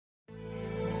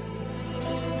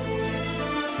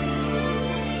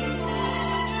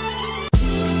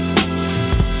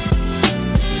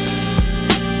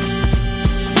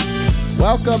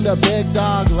Welcome to Big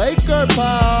Dog Laker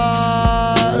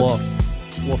Pod.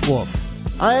 Woof, woof,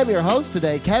 woof. I am your host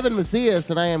today, Kevin Macias,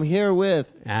 and I am here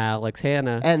with Alex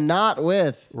Hanna. and not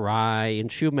with Ryan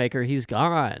Shoemaker, he's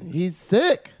gone. He's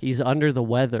sick. He's under the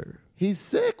weather. He's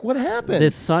sick. What happened?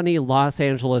 This sunny Los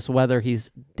Angeles weather,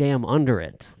 he's damn under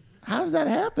it. How does that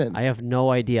happen? I have no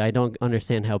idea. I don't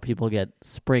understand how people get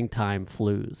springtime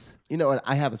flus. You know what?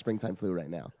 I have a springtime flu right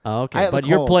now. Oh, I okay, have a but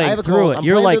you're cold. I playing have a through cold. it. I'm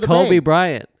You're playing like through the Kobe pain.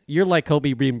 Bryant. You're like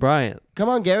Kobe Bean Bryant. Come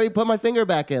on, Gary. Put my finger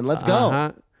back in. Let's go.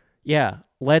 Uh-huh. Yeah,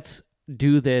 let's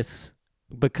do this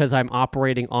because I'm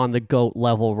operating on the GOAT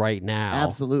level right now.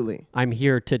 Absolutely. I'm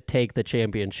here to take the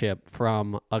championship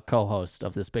from a co-host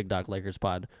of this Big Dog Lakers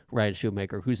pod, Ryan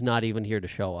Shoemaker, who's not even here to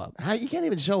show up. How you can't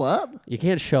even show up? You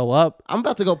can't show up. I'm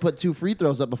about to go put 2 free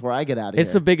throws up before I get out of It's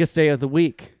here. the biggest day of the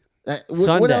week. What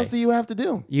Sunday. else do you have to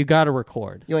do? You got to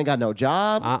record. You ain't got no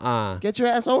job? Get your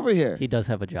ass over here. He does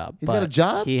have a job. He's got a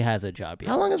job? He has a job, yes.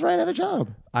 How long has Ryan had a job?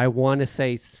 I want to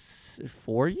say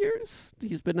 4 years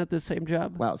he's been at the same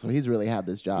job. Wow, so he's really had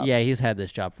this job. Yeah, he's had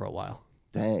this job for a while.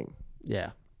 Dang. Yeah.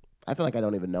 I feel like I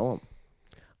don't even know him.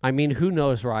 I mean, who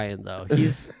knows Ryan, though?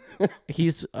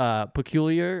 He's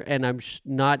peculiar, and I'm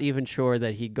not even sure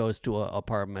that he goes to an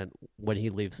apartment when he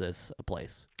leaves this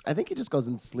place. I think he just goes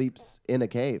and sleeps in a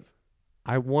cave.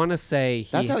 I want to say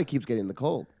That's how he keeps getting the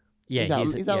cold. Yeah,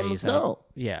 he's out in the snow.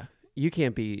 Yeah. You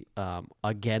can't be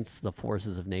against the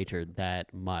forces of nature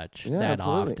that much, Yeah, that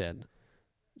absolutely. often.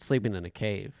 Sleeping in a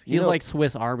cave. You He's know- like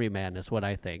Swiss Army man is what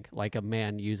I think. Like a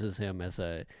man uses him as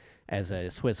a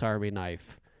Swiss Army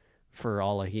knife for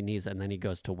all he needs, and then he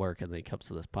goes to work, and then he comes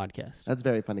to this podcast. That's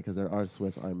very funny because there are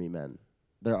Swiss Army men.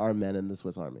 There are men in the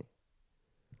Swiss Army.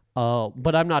 Oh,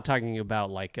 but I'm not talking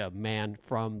about like a man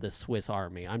from the Swiss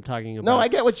Army. I'm talking about No, I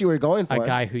get what you were going a for.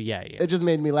 guy who, yeah. It just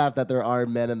made me laugh that there are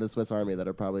men in the Swiss Army that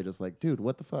are probably just like, dude,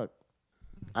 what the fuck?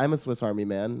 I'm a Swiss Army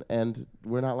man, and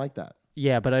we're not like that.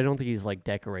 Yeah, but I don't think he's like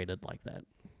decorated like that.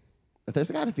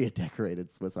 There's got to be a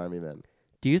decorated Swiss Army man.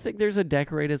 Do you think there's a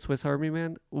decorated Swiss Army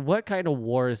man? What kind of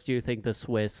wars do you think the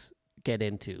Swiss get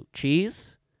into?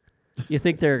 Cheese? You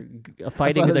think they're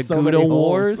fighting the there's so many Gouda holes.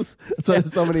 Wars? That's why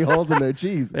there's so many holes in their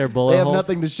cheese. They're bullet They have holes?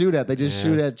 nothing to shoot at. They just Yeah.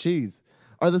 shoot at cheese.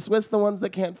 Are the Swiss the ones that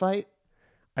can't fight?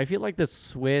 I feel like the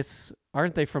Swiss,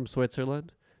 aren't they from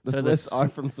Switzerland? The So Swiss are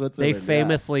from They Switzerland.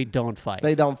 famously don't fight. Yeah.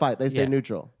 They don't fight. They stay Yeah.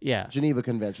 neutral. Yeah. Geneva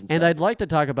Convention And stuff. I'd like to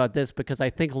talk about this because I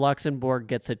think Luxembourg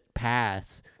gets a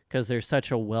pass because they're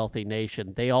such a wealthy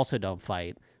nation. They also don't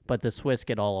fight, but the Swiss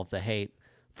get all of the hate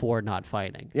for not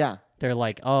fighting. Yeah. They're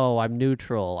like, oh, I'm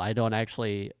neutral. I don't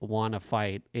actually want to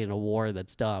fight in a war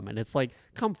that's dumb. And it's like,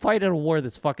 come fight in a war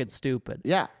that's fucking stupid.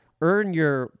 Yeah. Earn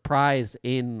your prize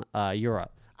in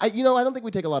Europe. I don't think we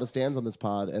take a lot of stands on this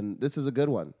pod, and this is a good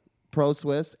one.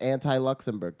 Pro-Swiss,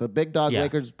 anti-Luxembourg. The Big Dog Yeah.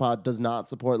 Lakers pod does not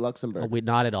support Luxembourg.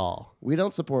 Not at all. We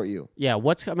don't support you. Yeah,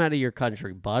 what's come out of your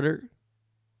country? Butter?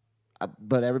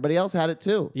 But everybody else had it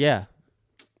too. Yeah.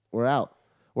 We're out.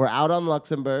 We're out on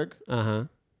Luxembourg. Uh-huh.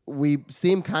 We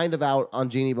seem kind of out on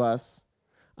Genie Bus.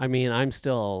 I mean, I'm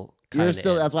still You're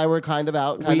still. That's why we're kind of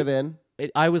out, kind of in.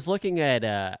 I was looking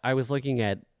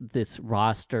at this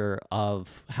roster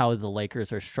of how the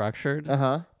Lakers are structured.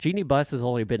 Jeannie Buss has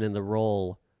only been in the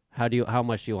role. How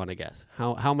much do you want to guess?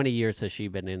 How many years has she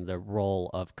been in the role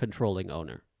of controlling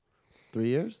owner? 3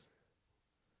 years.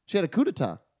 She had a coup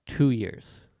d'etat. 2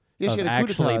 years. Yeah, she of had a coup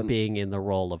d'etat. actually being in the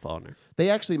role of owner. They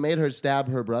actually made her stab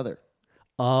her brother.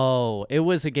 Oh, it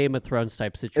was a Game of Thrones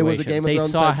type situation. It was a Game of they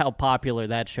Thrones saw type- how popular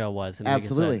that show was, and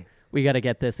Absolutely. we got to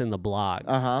get this in the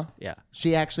blogs. Yeah.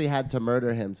 She actually had to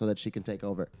murder him so that she can take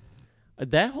over.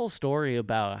 That whole story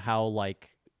about how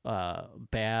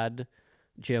bad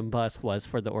Jim Buss was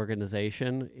for the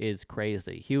organization is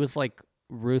crazy. He was like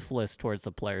ruthless towards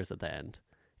the players at the end,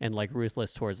 and like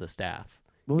ruthless towards the staff.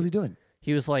 What was he doing?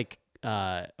 He was like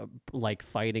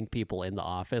fighting people in the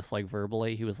office, like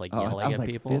verbally. He was like yelling I was at like,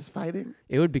 people. fist fighting?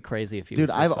 It would be crazy if he Dude, was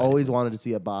I've fist fighting. always wanted to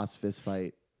see a boss fist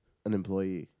fight an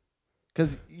employee.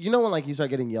 Because you know when like you start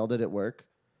getting yelled at work?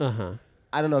 Uh-huh.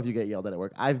 I don't know if you get yelled at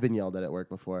work. I've been yelled at work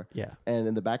before. Yeah. And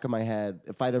in the back of my head,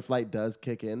 fight or flight does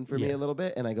kick in for me Yeah. a little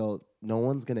bit. And I go, no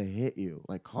one's going to hit you.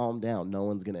 Like, calm down. No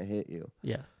one's going to hit you.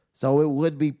 Yeah. So it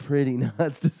would be pretty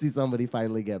nuts to see somebody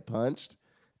finally get punched.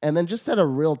 And then just set a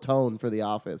real tone for the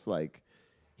office. Like,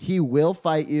 he will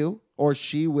fight you or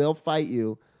she will fight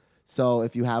you. So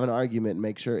if you have an argument,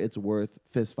 make sure it's worth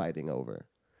fist fighting over.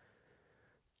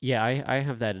 Yeah, I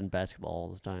have that in basketball all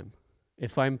the time.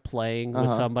 If I'm playing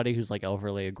with somebody who's like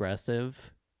overly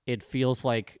aggressive, it feels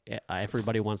like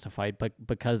everybody wants to fight, but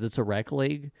because it's a rec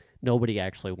league, nobody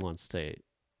actually wants to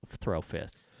throw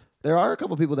fists. There are a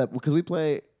couple people that, because we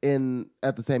play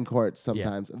at the same court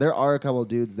sometimes, there are a couple of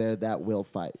dudes there that will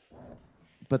fight.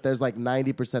 But there's like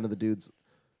 90% of the dudes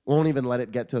won't even let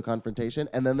it get to a confrontation.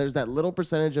 And then there's that little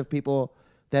percentage of people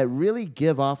that really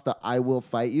give off the I will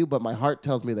fight you, but my heart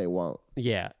tells me they won't.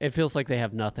 Yeah, it feels like they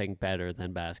have nothing better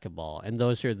than basketball. And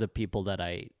those are the people that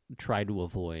I try to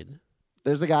avoid.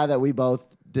 There's a guy that we both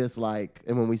dislike,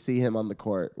 and when we see him on the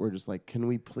court, we're just like, can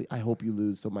we please, I hope you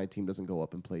lose so my team doesn't go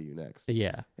up and play you next.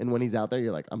 Yeah. And when he's out there,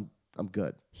 you're like, I'm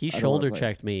good. He shoulder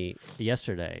checked me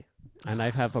yesterday, and I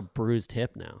have a bruised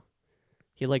hip now.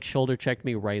 He like shoulder checked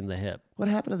me right in the hip. What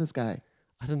happened to this guy?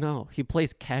 I don't know. He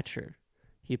plays catcher.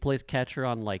 He plays catcher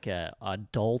on like a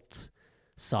adult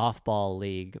softball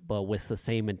league, but with the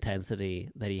same intensity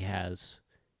that he has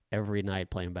every night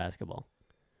playing basketball.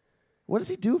 What does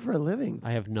he do for a living?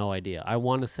 I have no idea. I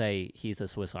want to say he's a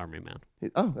Swiss Army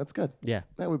man. Oh, that's good. Yeah.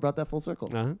 Yeah, we brought that full circle.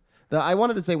 Uh-huh. I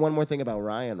wanted to say one more thing about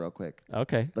Ryan real quick.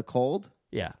 Okay. The cold.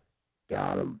 Yeah.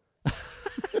 Got him.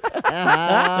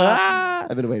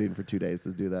 I've been waiting for 2 days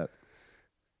to do that.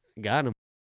 Got him.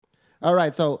 All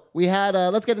right, so we had,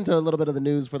 let's get into a little bit of the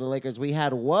news for the Lakers. We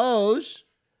had Woj.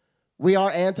 We are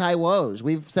anti-Woj.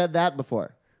 We've said that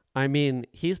before. I mean,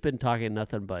 he's been talking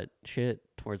nothing but shit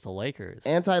towards the Lakers.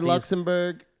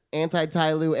 Anti-Luxembourg,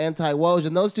 anti-Ty Lue, anti-Woj,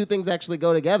 and those two things actually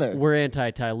go together. We're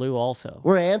anti-Ty Lue also.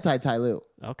 We're anti-Ty Lue.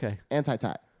 Okay.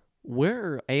 Anti-Ty.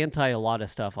 We're anti a lot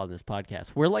of stuff on this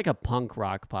podcast. We're like a punk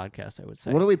rock podcast, I would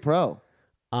say. What are we pro?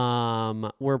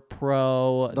 We're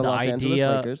pro the Los Angeles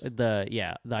Lakers.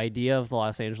 The idea of the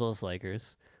Los Angeles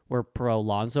Lakers. We're pro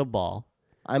Lonzo Ball.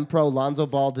 I'm pro Lonzo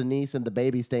Ball, Denise, and the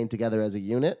baby staying together as a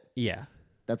unit. Yeah.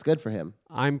 That's good for him.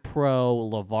 I'm pro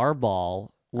LeVar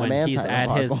Ball when he's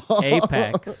at his Ball.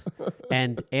 apex,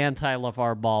 and anti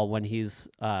LeVar Ball when he's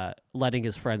letting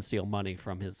his friend steal money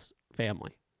from his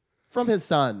family. From his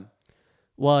son.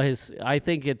 Well, I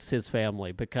think it's his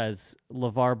family because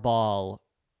LeVar Ball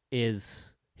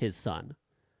is his son.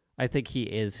 I think he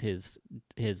is his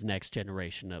next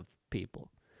generation of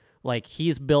people. Like,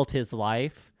 he's built his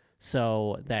life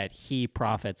so that he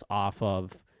profits off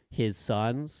of his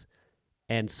sons,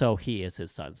 and so he is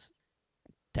his sons,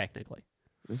 technically.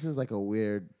 This is like a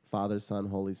weird Father, Son,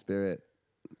 Holy Spirit,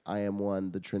 I am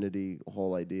one, the Trinity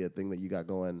whole idea thing that you got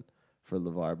going for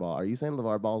LeVar Ball. Are you saying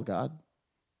LeVar Ball's God?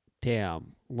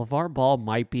 Damn. LeVar Ball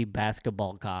might be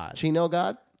basketball God. Chino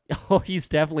God? Oh, he's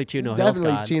definitely Chino Hills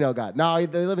definitely God. Chino God. No,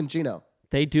 they live in Chino.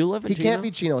 They do live in He Chino? can't be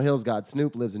Chino Hills God.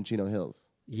 Snoop lives in Chino Hills.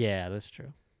 Yeah, that's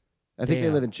true. I think they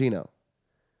live in Chino.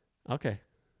 Okay.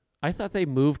 I thought they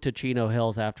moved to Chino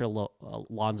Hills after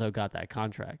Lonzo got that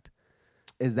contract.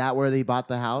 Is that where they bought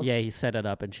the house? Yeah, he set it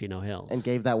up in Chino Hills. And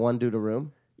gave that one dude a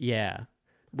room? Yeah.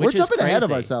 We're jumping ahead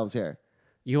of ourselves here.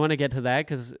 You want to get to that?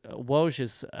 Because Woj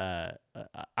is,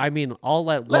 I mean, I'll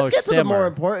let Woj Let's get simmer. to the more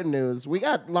important news. We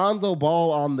got Lonzo Ball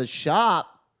on the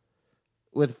shop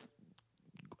with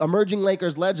emerging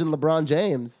Lakers legend LeBron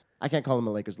James. I can't call him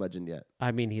a Lakers legend yet.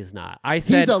 I mean, he's not.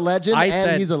 He's a legend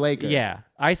and he's a Laker. Yeah.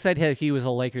 I said he was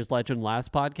a Lakers legend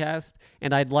last podcast,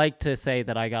 and I'd like to say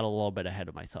that I got a little bit ahead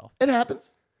of myself. It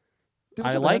happens.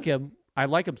 I like him. I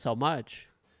like him so much.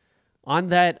 On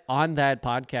that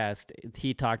podcast,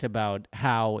 he talked about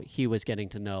how he was getting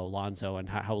to know Lonzo and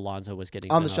how Lonzo was getting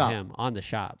to know him on the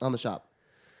shop. On the shop.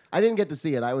 I didn't get to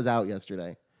see it. I was out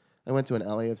yesterday. I went to an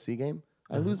LAFC game.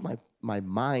 I lose my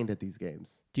mind at these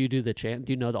games. Do you do the chant?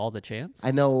 Do you know all the chants?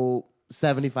 I know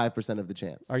 75% of the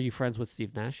chants. Are you friends with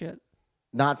Steve Nash yet?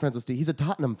 Not friends with Steve. He's a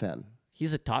Tottenham fan.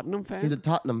 He's a Tottenham fan? He's a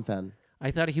Tottenham fan.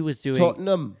 I thought he was doing...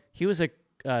 Tottenham. He was a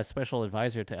special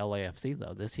advisor to LAFC,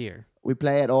 though, this year. We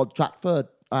play at Old Trafford.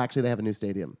 Oh, actually, they have a new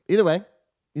stadium. Either way,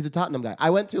 he's a Tottenham guy.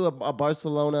 I went to a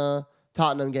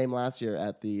Barcelona-Tottenham game last year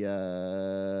at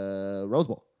the Rose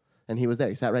Bowl, and he was there.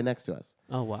 He sat right next to us.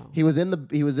 Oh, wow. He was in the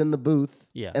booth,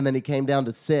 yeah, and then he came down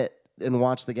to sit and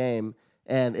watch the game,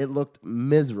 and it looked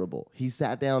miserable. He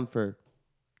sat down for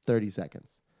 30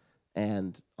 seconds,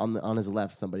 and on his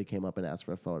left, somebody came up and asked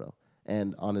for a photo.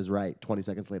 And on his right, 20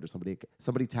 seconds later,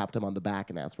 somebody tapped him on the back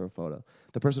and asked for a photo.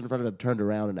 The person in front of him turned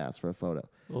around and asked for a photo.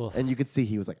 Oof. And you could see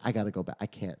he was like, I got to go back. I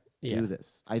can't do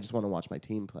this. I just want to watch my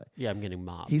team play. Yeah, I'm getting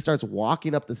mobbed. He starts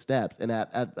walking up the steps, and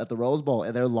at the Rose Bowl,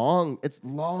 and they're long. It's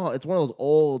long. It's one of those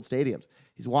old stadiums.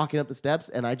 He's walking up the steps,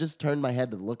 and I just turned my head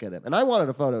to look at him. And I wanted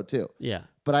a photo, too. Yeah.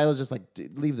 But I was just like,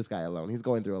 leave this guy alone. He's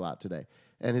going through a lot today.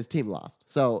 And his team lost.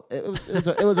 So it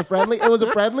was a friendly. It was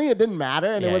a friendly. It didn't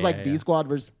matter. And it was like B squad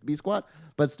versus B squad.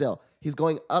 But still, he's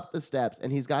going up the steps,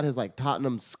 and he's got his like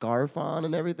Tottenham scarf on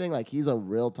and everything. Like, he's a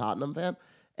real Tottenham fan.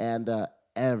 And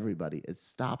everybody is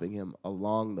stopping him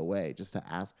along the way just to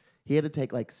ask. He had to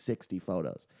take like 60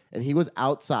 photos. And he was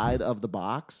outside of the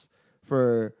box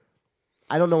for,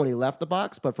 I don't know when he left the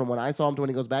box, but from when I saw him to when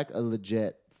he goes back, a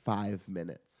legit 5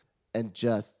 minutes. And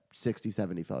just 60,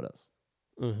 70 photos.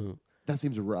 Mm-hmm. That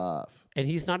seems rough. And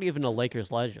he's not even a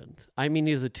Lakers legend. I mean,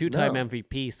 he's a 2-time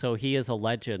MVP, so he is a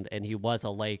legend, and he was a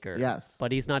Laker. Yes.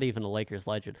 But he's not even a Lakers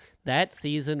legend. That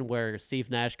season where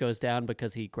Steve Nash goes down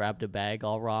because he grabbed a bag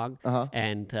all wrong,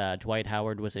 and Dwight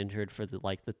Howard was injured for the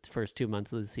first 2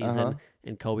 months of the season,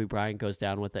 and Kobe Bryant goes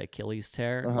down with an Achilles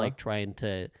tear, trying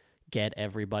to get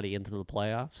everybody into the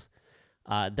playoffs.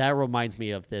 That reminds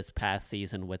me of this past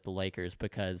season with the Lakers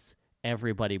because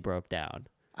everybody broke down.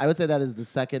 I would say that is the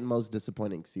second most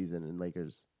disappointing season in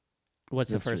Lakers. What's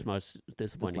the first most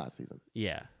disappointing? This last season.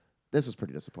 Yeah. This was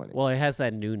pretty disappointing. Well, it has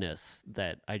that newness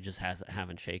that I just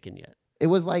haven't shaken yet. It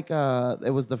was like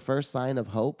it was the first sign of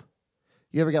hope.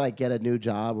 You ever get a new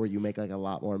job where you make like a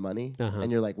lot more money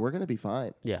and you're like, we're going to be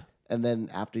fine. Yeah. And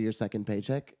then after your second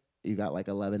paycheck, you got like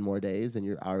 11 more days and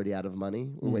you're already out of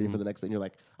money. We're waiting for the next, and you're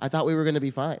like, I thought we were going to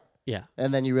be fine. Yeah.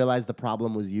 And then you realize the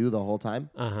problem was you the whole time.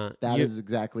 That is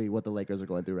exactly what the Lakers are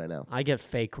going through right now. I get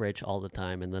fake rich all the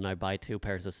time, and then I buy 2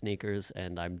 pairs of sneakers,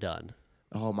 and I'm done.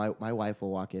 Oh, my wife will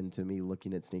walk into me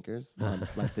looking at sneakers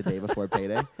like the day before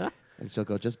payday, and she'll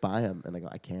go, just buy them. And I go,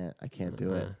 I can't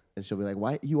do it. And she'll be like,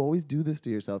 why? You always do this to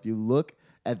yourself. You look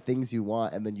at things you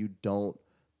want, and then you don't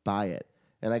buy it.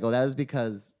 And I go, that is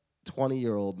because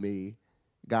 20-year-old me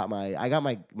got my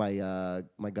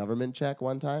government check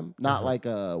one time, not like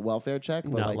a welfare check,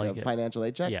 but like a financial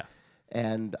aid check. Yeah.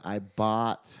 And I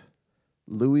bought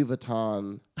Louis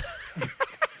Vuitton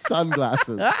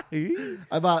sunglasses.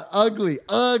 I bought ugly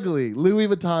Louis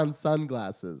Vuitton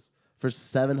sunglasses for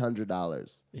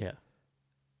 $700. Yeah.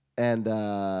 And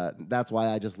that's why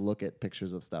I just look at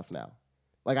pictures of stuff now.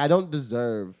 Like, I don't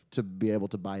deserve to be able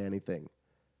to buy anything.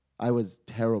 I was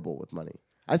terrible with money.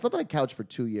 I slept on a couch for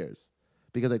 2 years.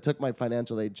 Because I took my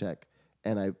financial aid check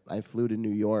and I flew to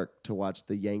New York to watch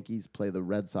the Yankees play the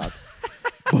Red Sox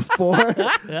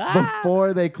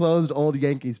before they closed Old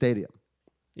Yankee Stadium.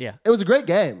 Yeah. It was a great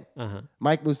game.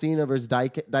 Mike Mussina versus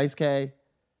Dice K.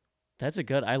 That's a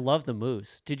good. I love the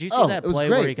Moose. Did you see that play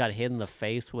where he got hit in the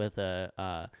face with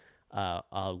a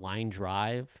line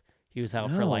drive? He was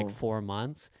out for like 4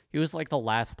 months. He was like the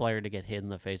last player to get hit in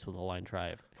the face with a line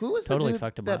drive. Who was totally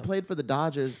the dude that played for the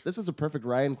Dodgers? This is a perfect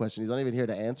Ryan question. He's not even here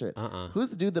to answer it. Who's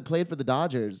the dude that played for the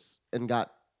Dodgers and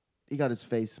got his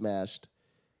face smashed?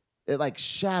 It like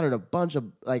shattered a bunch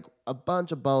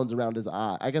of bones around his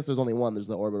eye. I guess there's only one. There's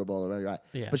the orbital bone around your eye.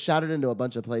 Yeah. But shattered into a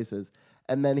bunch of places.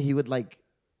 And then he would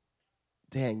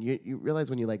dang, you realize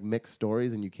when you mix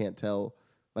stories and you can't tell,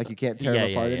 you can't tear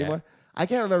them apart anymore? I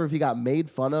can't remember if he got made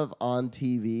fun of on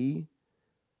TV,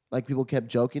 like people kept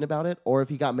joking about it, or if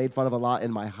he got made fun of a lot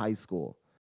in my high school.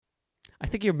 I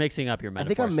think you're mixing up your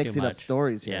metaphors. I think I'm mixing up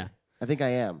stories here. Yeah. I think I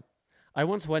am. I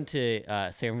once went to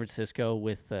San Francisco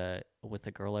with the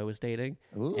girl I was dating,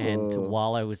 Ooh. and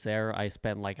while I was there, I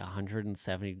spent like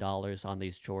 $170 on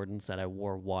these Jordans that I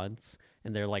wore once,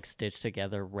 and they're like stitched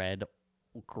together, red,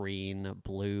 green,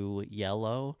 blue,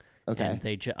 yellow. Okay.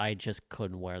 And I just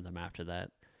couldn't wear them after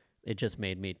that. It just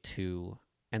made me too,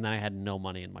 and then I had no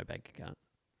money in my bank account.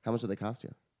 How much did they cost you?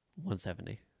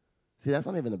 $170. See, that's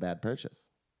not even a bad purchase.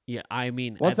 Yeah, I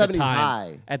mean, $170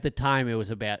 high. At the time, it was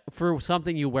a bad for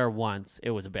something you wear once. It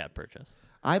was a bad purchase.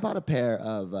 I bought a pair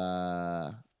of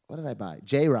what did I buy?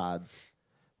 J-Rods,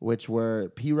 which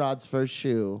were P-Rod's first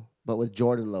shoe, but with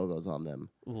Jordan logos on them.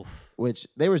 Oof. Which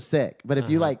they were sick. But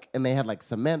if you and they had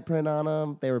cement print on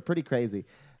them, they were pretty crazy.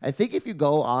 I think if you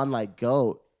go on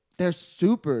Goat, they're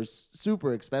super,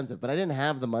 super expensive, but I didn't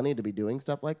have the money to be doing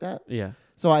stuff like that. Yeah.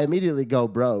 So I immediately go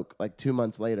broke 2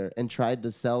 months later and tried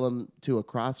to sell them to a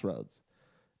Crossroads.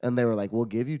 And they were like, we'll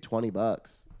give you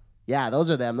 $20. Yeah, those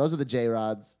are them. Those are the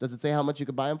J-Rods. Does it say how much you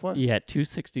could buy them for? Yeah,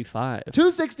 $265.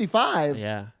 $265?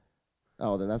 Yeah.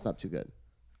 Oh, then that's not too good.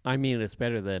 I mean, it's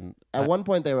better than... At one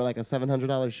point, they were like a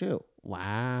 $700 shoe.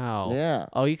 Wow. Yeah.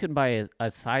 Oh, you can buy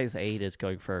a size 8 is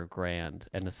going for $1,000,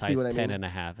 and a size 10 mean? and a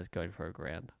half is going for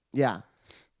 $1,000. Yeah.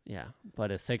 Yeah,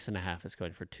 but a 6.5 is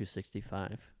going for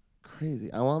 $265.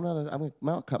 Crazy.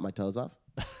 I'll cut my toes off.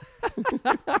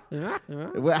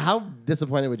 How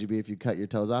disappointed would you be if you cut your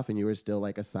toes off and you were still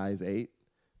a size 8?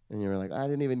 And you were like, I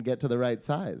didn't even get to the right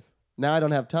size. Now I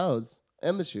don't have toes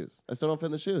and the shoes. I still don't fit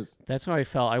in the shoes. That's how I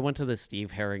felt. I went to the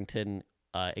Steve Harrington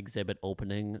exhibit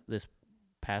opening this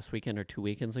past weekend or 2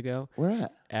 weekends ago. Where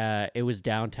at? It was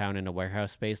downtown in a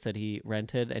warehouse space that he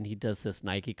rented, and he does this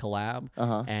Nike collab.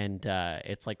 And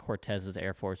it's like Cortez's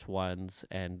Air Force Ones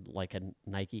and like a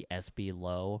Nike SB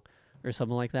Low or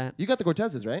something like that. You got the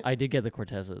Cortezes, right? I did get the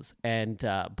Cortezes, and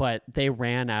but they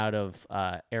ran out of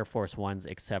Air Force Ones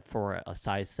except for a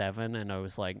size 7, and I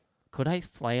was like, could I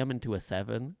slam into a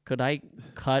 7? Could I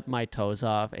cut my toes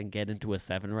off and get into a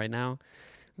 7 right now?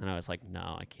 And I was like,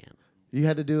 no, I can't. You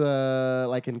had to do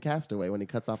like in Castaway when he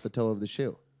cuts off the toe of the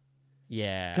shoe.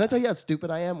 Yeah. Can I tell you how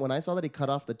stupid I am? When I saw that he cut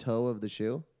off the toe of the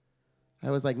shoe, I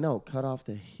was like, no, cut off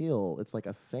the heel. It's like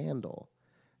a sandal.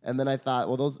 And then I thought,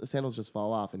 well, those sandals just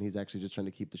fall off, and he's actually just trying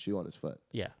to keep the shoe on his foot.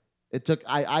 Yeah. It took.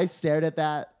 I stared at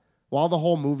that while the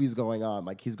whole movie's going on.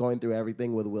 Like, he's going through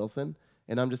everything with Wilson,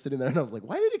 and I'm just sitting there, and I was like,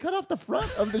 why did he cut off the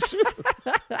front of the shoe?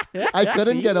 I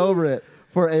couldn't get over it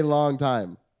for a long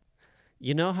time.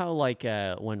 You know how, like,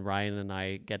 when Ryan and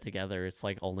I get together, it's,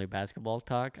 like, only basketball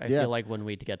talk? I feel like when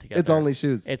we get together... It's only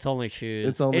shoes. It's only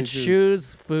shoes. It's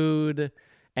shoes, food,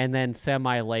 and then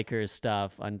semi-Lakers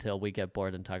stuff until we get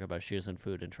bored and talk about shoes and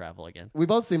food and travel again. We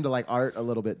both seem to like art a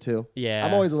little bit, too. Yeah.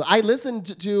 I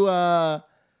listened to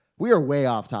we are way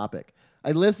off topic.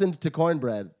 I listened to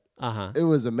Cornbread. Uh-huh. It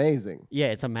was amazing. Yeah,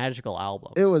 it's a magical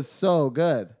album. It was so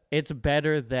good. It's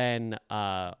better than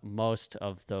most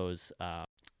of those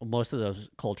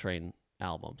Coltrane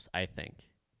albums, I think.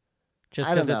 Just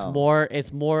because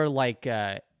it's more like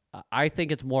I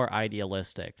think it's more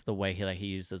idealistic the way he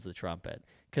uses the trumpet.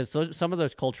 Because some of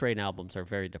those Coltrane albums are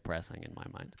very depressing in my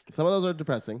mind. Some of those are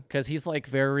depressing. Because he's like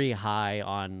very high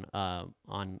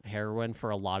on heroin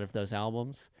for a lot of those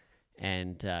albums,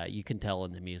 and you can tell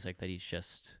in the music that he's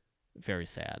just very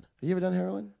sad. Have you ever done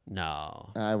heroin?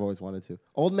 No. I've always wanted to.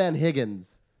 Old Man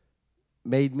Higgins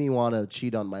made me want to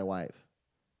cheat on my wife.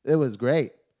 It was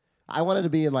great. I wanted to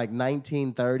be in like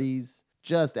 1930s,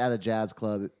 just at a jazz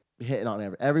club, hitting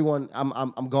on everyone.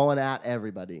 I'm going at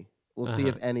everybody. We'll see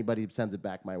if anybody sends it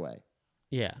back my way.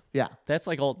 Yeah. Yeah. That's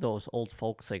like all those old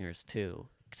folk singers too.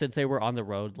 Since they were on the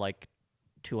road like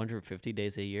 250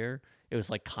 days a year, it was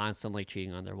like constantly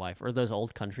cheating on their wife. Or those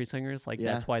old country singers, like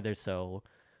that's why they're so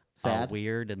sad,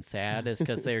 weird and sad, is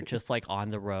because they're just like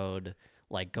on the road,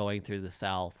 like going through the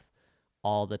South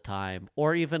all the time.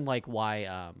 Or even like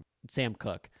why Sam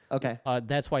Cooke. Okay.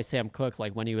 That's why Sam Cooke,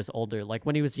 like when he was older, like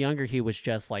when he was younger, he was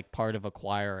just like part of a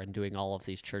choir and doing all of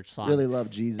these church songs. Really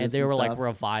loved Jesus. And they were stuff. like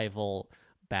revival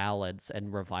ballads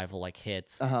and revival like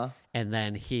hits. And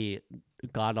then he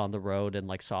got on the road and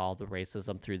like saw all the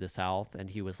racism through the South, and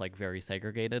he was like very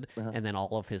segregated. And then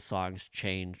all of his songs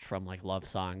changed from like love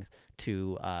songs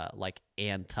to like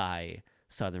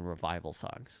anti-Southern revival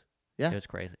songs. Yeah. It was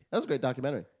crazy. That was a great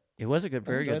documentary. It was a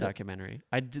very good documentary.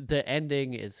 The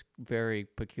ending is very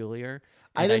peculiar.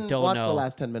 I didn't watch know. the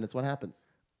last 10 minutes. What happens?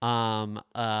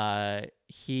 I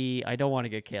don't want to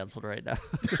get canceled right now.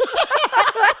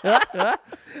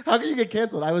 How can you get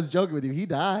canceled? I was joking with you. He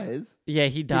dies. Yeah,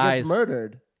 he dies. He gets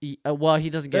murdered. Well,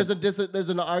 he doesn't get. There's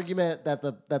an argument that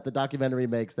the documentary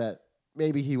makes that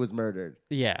maybe he was murdered.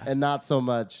 Yeah, and not so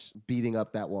much beating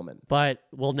up that woman. But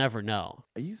we'll never know.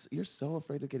 You're so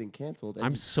afraid of getting canceled.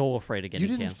 I'm so afraid of getting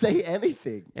canceled. You didn't say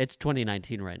anything. It's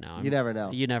 2019 right now. You never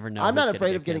know. You never know. I'm not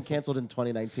afraid of getting canceled in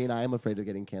 2019. I am afraid of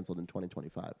getting canceled in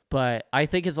 2025. But I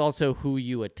think it's also who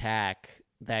you attack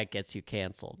that gets you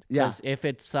canceled. Because if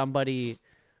it's somebody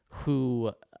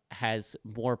who has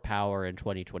more power in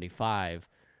 2025,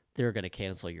 they're going to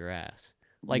cancel your ass.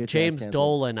 Like James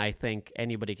Dolan, I think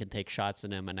anybody can take shots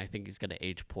at him, and I think he's going to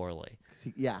age poorly.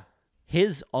 Yeah.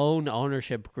 His own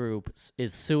ownership group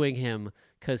is suing him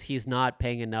because he's not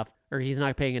paying enough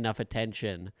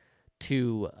attention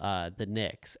to the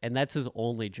Knicks, and that's his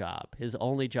only job. His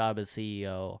only job as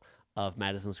CEO of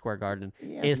Madison Square Garden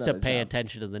is to pay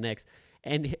attention to the Knicks.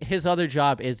 And his other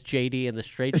job is JD and the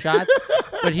straight shots,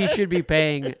 but he should be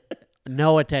paying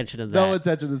no attention to that. No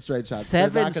attention to the straight shots.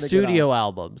 7 studio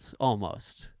albums,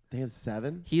 almost. They have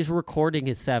 7? He's recording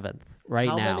his 7th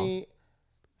now.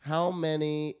 How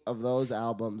many of those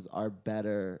albums are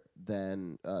better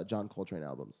than John Coltrane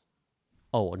albums?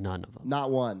 Oh, none of them. Not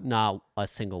one. Not a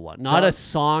single one. Not a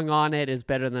song on it is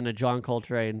better than a John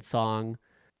Coltrane song.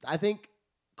 I think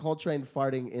Coltrane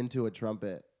farting into a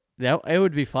trumpet. It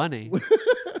would be funny.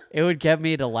 It would get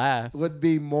me to laugh. Would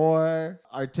be more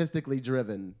artistically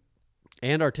driven.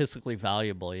 And artistically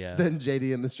valuable, yeah. Than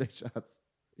JD and the Straight Shots.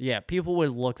 Yeah, people would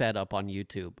look that up on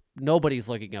YouTube. Nobody's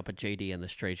looking up at JD and the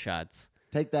Straight Shots.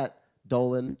 Take that,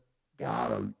 Dolan.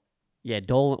 Got him. Yeah,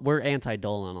 Dolan. We're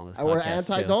anti-Dolan on this podcast, we're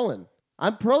anti-Dolan.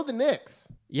 I'm pro the Knicks.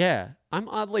 Yeah, I'm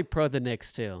oddly pro the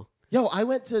Knicks, too. Yo, I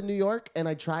went to New York, and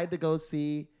I tried to go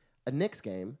see a Knicks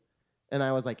game, and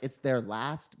I was like, it's their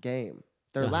last game.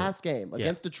 Their last game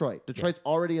against Detroit. Detroit's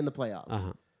already in the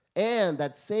playoffs. And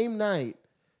that same night,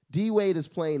 D-Wade is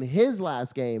playing his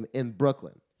last game in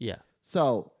Brooklyn. Yeah.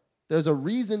 So There's a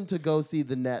reason to go see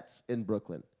the Nets in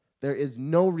Brooklyn. There is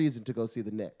no reason to go see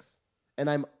the Knicks. And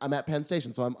I'm at Penn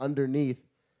Station, so I'm underneath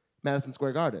Madison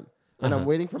Square Garden. And I'm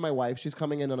waiting for my wife. She's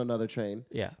coming in on another train.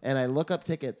 Yeah. And I look up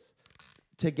tickets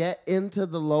to get into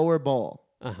the lower bowl.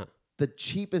 Uh-huh. The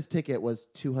cheapest ticket was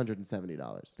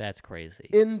 $270. That's crazy.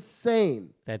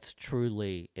 Insane. That's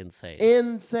truly insane.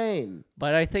 Insane.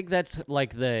 But I think that's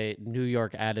like the New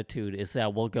York attitude is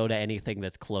that we'll go to anything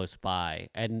that's close by,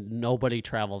 and nobody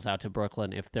travels out to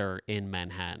Brooklyn if they're in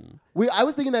Manhattan. I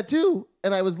was thinking that too,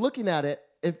 and I was looking at it.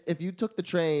 If you took the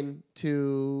train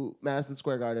to Madison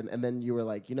Square Garden and then you were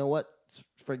like, you know what?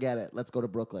 Forget it. Let's go to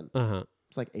Brooklyn. Uh-huh.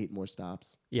 It's like 8 more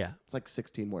stops. Yeah. It's like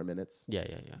 16 more minutes. Yeah.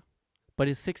 But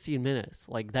it's 16 minutes.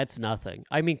 Like, that's nothing.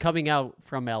 I mean, coming out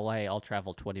from LA, I'll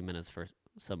travel 20 minutes for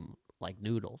some, like,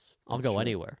 noodles. I'll go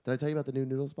anywhere. Did I tell you about the new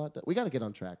noodle spot? We got to get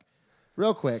on track.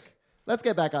 Real quick. Let's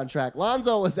get back on track.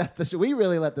 Lonzo was at the we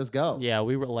really let this go. Yeah,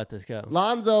 we let this go.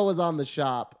 Lonzo was on the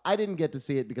shop. I didn't get to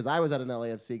see it because I was at an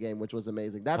LAFC game, which was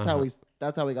amazing. That's how we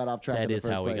got off track. That in the is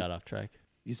first how place. we got off track.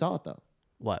 You saw it though.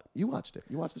 What? You watched it.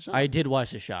 You watched the shop. I did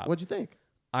watch the shop. What'd you think?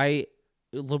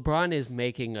 LeBron is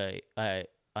making an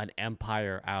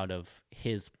empire out of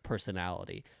his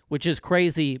personality, which is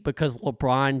crazy because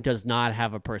LeBron does not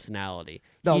have a personality.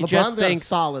 No, he LeBron's just got thinks, a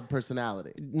solid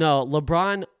personality. No,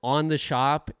 LeBron on the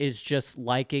shop is just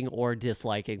liking or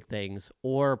disliking things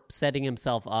or setting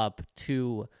himself up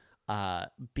to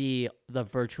be the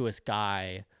virtuous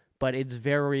guy. But it's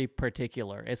very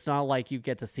particular. It's not like you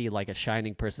get to see like a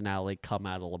shining personality come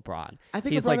out of LeBron. I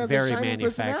think he's LeBron like has very a shining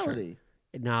manufactured. personality.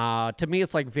 Nah, to me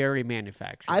it's like very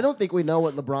manufactured. I don't think we know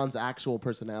what LeBron's actual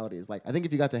personality is like. I think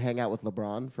if you got to hang out with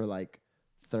LeBron for like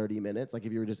 30 minutes, like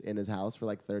if you were just in his house for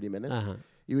like 30 minutes,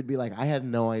 you would be like, I had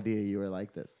no idea you were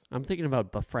like this. I'm thinking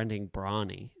about befriending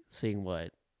Bronny, seeing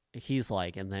what he's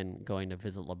like, and then going to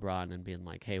visit LeBron and being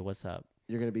like, hey, what's up?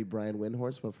 You're going to be Brian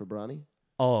Windhorst, but for Bronny?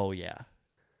 Oh, yeah.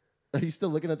 Are you still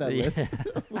looking at that list?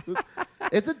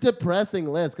 It's a depressing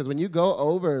list because when you go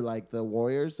over like the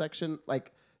Warriors section,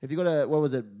 like if you go to, what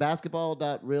was it,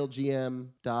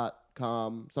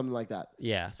 basketball.realgm.com, something like that.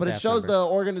 Yeah. But it shows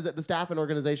the staff and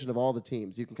organization of all the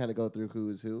teams. You can kind of go through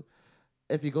who's who.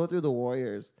 If you go through the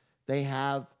Warriors, they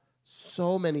have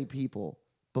so many people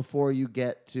before you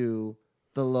get to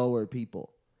the lower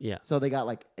people. Yeah. So they got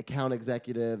like account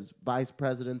executives, vice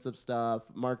presidents of stuff,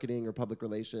 marketing or public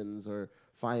relations or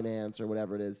finance or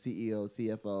whatever it is, CEO,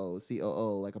 CFO,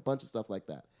 COO, like a bunch of stuff like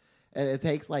that. And it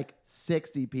takes like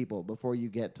 60 people before you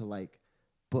get to like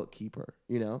bookkeeper,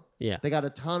 you know? Yeah. They got a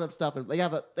ton of stuff and they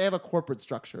have a corporate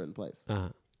structure in place.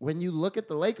 When you look at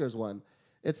the Lakers one,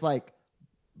 it's like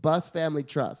Bus Family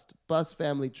Trust,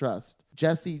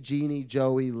 Jesse, Jeannie,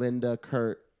 Joey, Linda,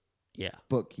 Kurt,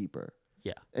 bookkeeper.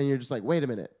 Yeah. And you're just like, wait a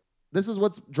minute. This is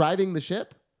what's driving the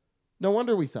ship? No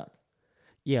wonder we suck.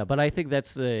 Yeah, but I think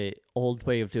that's the old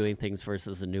way of doing things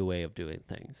versus the new way of doing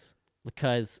things.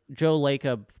 Because Joe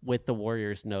Lacob with the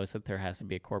Warriors knows that there has to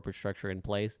be a corporate structure in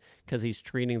place because he's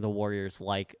treating the Warriors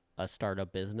like a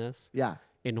startup business. Yeah.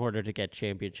 In order to get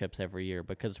championships every year.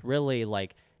 Because really,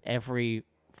 like, every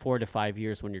 4 to 5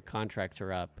 years when your contracts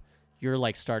are up, you're,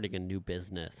 like, starting a new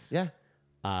business. Yeah.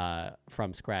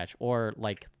 From scratch, or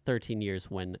like 13 years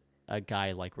when a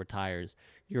guy like retires,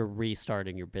 you're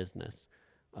restarting your business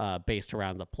based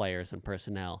around the players and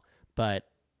personnel. But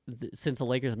since the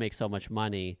Lakers make so much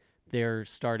money, they're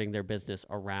starting their business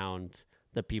around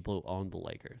the people who own the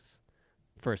Lakers,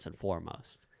 first and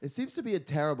foremost. It seems to be a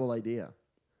terrible idea.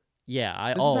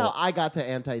 Yeah, this is how I got to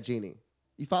anti-Genie.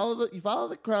 You follow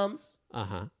the crumbs,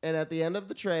 and at the end of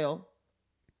the trail,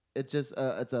 it just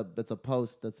it's a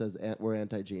post that says we're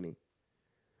anti-Genie.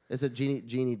 It said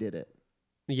Genie did it.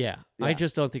 Yeah, I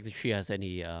just don't think that she has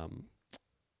any.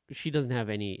 She doesn't have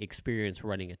any experience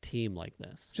running a team like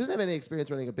this. She doesn't have any experience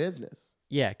running a business.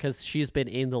 Yeah, because she's been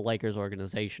in the Lakers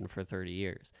organization for 30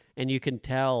 years, and you can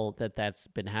tell that that's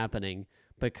been happening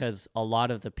because a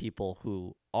lot of the people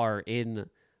who are in,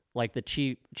 like the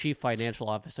chief financial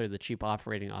officer, the chief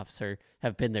operating officer,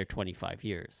 have been there 25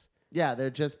 years. Yeah, they're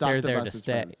just Dr. They're there Buss's to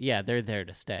stay. friends. Yeah, they're there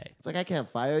to stay. It's like, I can't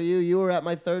fire you. You were at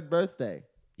my 3rd birthday.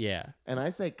 Yeah. And I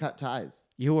say cut ties.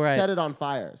 You were set it on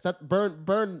fire.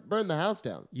 Burn the house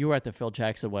down. You were at the Phil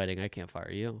Jackson wedding. I can't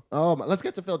fire you. Oh, let's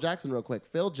get to Phil Jackson real quick.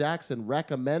 Phil Jackson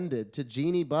recommended to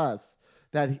Jeannie Buss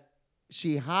that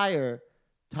she hire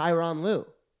Tyronn Lue.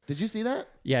 Did you see that?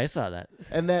 Yeah, I saw that.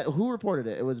 And who reported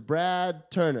it? It was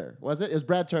Brad Turner. Was it? It was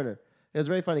Brad Turner. It was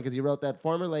very funny because he wrote that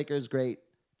former Lakers great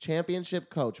championship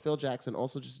coach Phil Jackson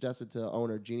also suggested to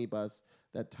owner Jeannie Buss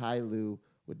that Ty Lue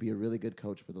would be a really good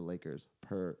coach for the Lakers,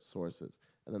 per sources.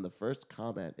 And then the first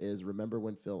comment is, remember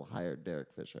when Phil hired Derek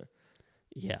Fisher?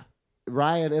 Yeah.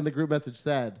 Ryan in the group message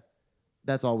said,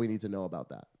 that's all we need to know about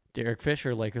that. Derek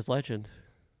Fisher, Lakers legend.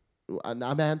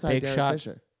 I'm anti-Derek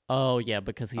Fisher. Oh, yeah,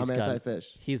 because I'm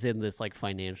anti-Fish. He's in this like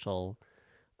financial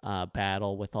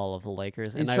battle with all of the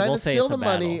Lakers. He's and trying I will to say steal it's the a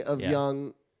battle. money of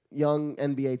young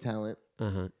NBA talent.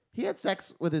 Uh-huh. He had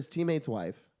sex with his teammate's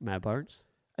wife. Matt Barnes?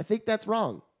 I think that's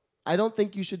wrong. I don't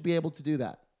think you should be able to do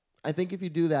that. I think if you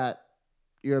do that,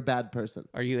 you're a bad person.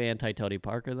 Are you anti-Tony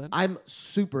Parker then? I'm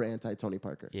super anti-Tony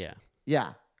Parker. Yeah.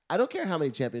 Yeah. I don't care how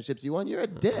many championships you won. You're a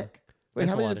dick. Wait,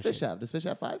 how many does Fish have? Does Fish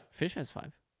have 5? Fish has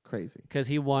 5. Crazy. Because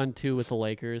he won 2 with the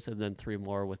Lakers and then 3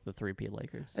 more with the 3P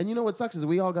Lakers. And you know what sucks is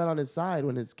we all got on his side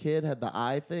when his kid had the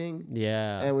eye thing.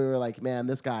 Yeah. And we were like, man,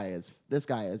 this guy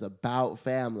is about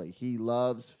family. He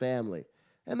loves family.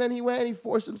 And then he went and he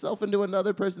forced himself into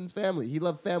another person's family. He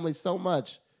loved family so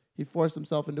much, he forced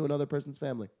himself into another person's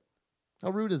family. How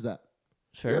rude is that?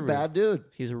 Sure. You're a bad dude.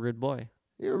 He's a rude boy.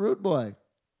 You're a rude boy.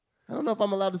 I don't know if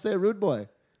I'm allowed to say a rude boy.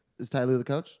 Is Ty Lue the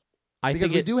coach?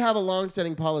 Because we do have a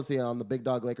long-standing policy on the Big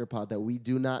Dog Laker pod that we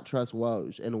do not trust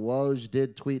Woj. And Woj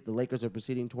did tweet the Lakers are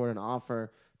proceeding toward an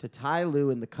offer to Ty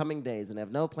Lue in the coming days and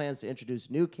have no plans to introduce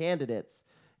new candidates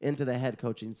into the head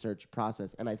coaching search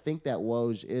process. And I think that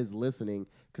Woj is listening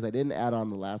because I didn't add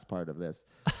on the last part of this.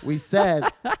 We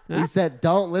said,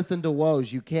 don't listen to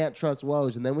Woj. You can't trust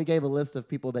Woj. And then we gave a list of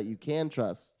people that you can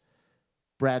trust.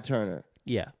 Brad Turner.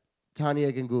 Yeah.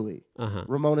 Tanya Ganguly.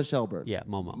 Ramona Shelburne. Yeah,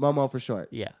 Momo. Momo for short.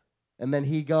 Yeah. And then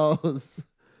he goes,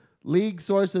 league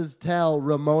sources tell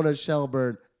Ramona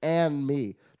Shelburne and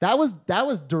me. That was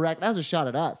direct. That was a shot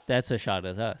at us. That's a shot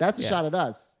at us. That's a shot at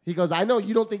us. He goes, I know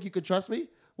you don't think you could trust me.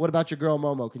 What about your girl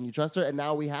Momo? Can you trust her? And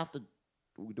now we have to.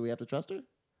 Do we have to trust her?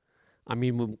 I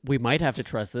mean, we might have to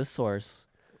trust this source.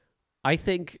 I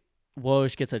think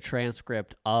Woj gets a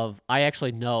transcript of. I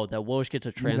actually know that Woj gets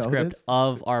a transcript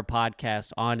of our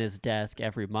podcast on his desk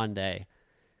every Monday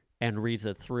and reads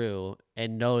it through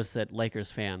and knows that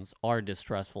Lakers fans are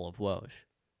distrustful of Woj.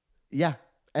 Yeah.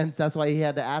 And that's why he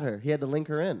had to add her. He had to link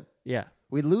her in. Yeah.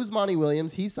 We lose Monty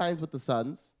Williams. He signs with the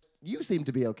Suns. You seem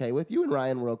to be okay with. You and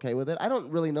Ryan were okay with it. I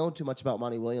don't really know too much about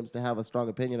Monty Williams to have a strong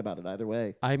opinion about it either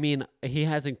way. I mean, he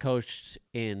hasn't coached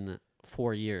in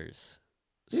 4 years.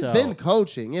 He's been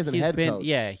coaching. He isn't head coach.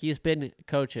 Yeah, he's been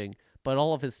coaching, but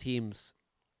all of his teams,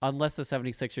 unless the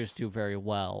 76ers do very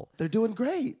well, they're doing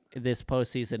great this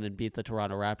postseason and beat the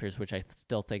Toronto Raptors, which I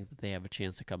still think that they have a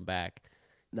chance to come back.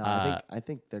 No, I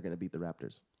think they're going to beat the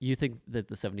Raptors. You think that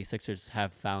the 76ers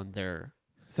have found their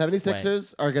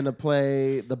 76ers are going to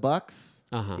play the Bucks,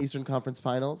 Eastern Conference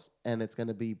Finals, and it's going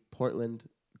to be Portland,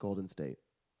 Golden State.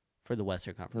 For the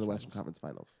Western Conference Conference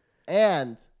Finals.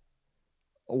 And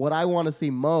what I want to see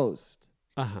most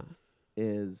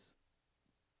is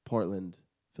Portland,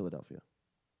 Philadelphia.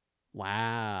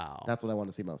 Wow. That's what I want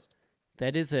to see most.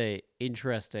 That is a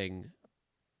interesting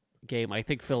game. I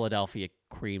think Philadelphia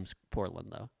creams Portland,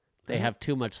 though. They have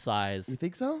too much size. You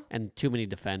think so? And too many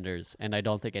defenders, and I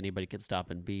don't think anybody can stop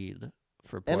Embiid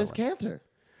for Portland. Enes Kanter.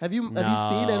 Have you seen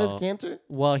Enes Kanter?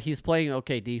 Well, he's playing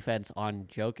okay defense on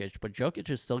Jokic, but Jokic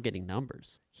is still getting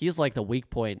numbers. He's like the weak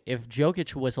point. If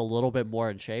Jokic was a little bit more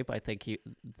in shape, I think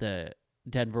the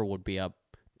Denver would be up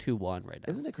 2-1 right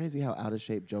now. Isn't it crazy how out of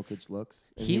shape Jokic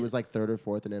looks? And he was like 3rd or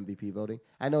 4th in MVP voting.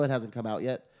 I know it hasn't come out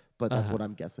yet, but that's what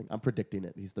I'm guessing. I'm predicting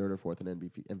it. He's 3rd or 4th in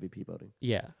MVP voting.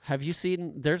 Yeah. Have you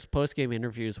seen, there's post-game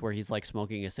interviews where he's like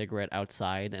smoking a cigarette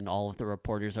outside and all of the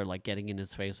reporters are like getting in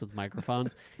his face with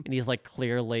microphones and he's like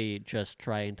clearly just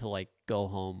trying to like go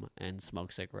home and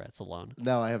smoke cigarettes alone.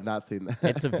 No, I have not seen that.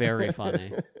 It's very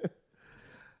funny.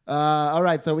 All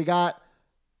right, so we got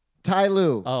Ty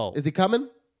Lue. Oh. Is he coming?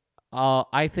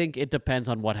 I think it depends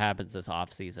on what happens this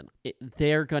offseason.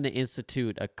 They're going to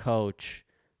institute a coach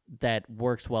that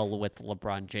works well with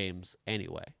LeBron James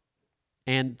anyway.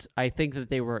 And I think that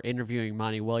they were interviewing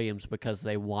Monty Williams because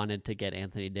they wanted to get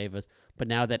Anthony Davis. But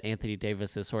now that Anthony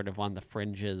Davis is sort of on the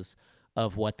fringes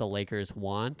of what the Lakers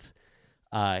want,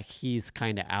 he's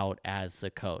kind of out as a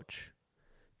coach.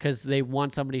 Because they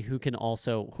want somebody who can hold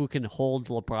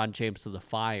LeBron James to the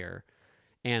fire.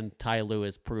 And Ty Lue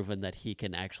has proven that he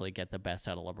can actually get the best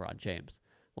out of LeBron James.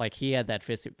 Like, he had that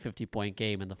 50-point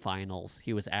game in the finals.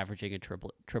 He was averaging a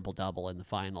triple-double in the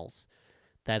finals.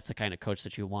 That's the kind of coach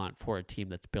that you want for a team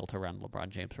that's built around LeBron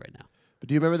James right now. But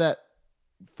do you remember that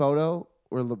photo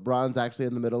where LeBron's actually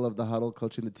in the middle of the huddle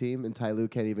coaching the team and Ty Lue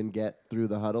can't even get through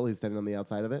the huddle? He's standing on the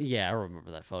outside of it? Yeah, I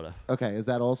remember that photo. Okay, is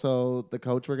that also the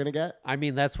coach we're going to get? I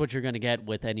mean, that's what you're going to get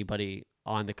with anybody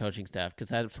on the coaching staff because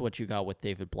that's what you got with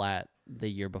David Blatt the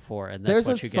year before. And that's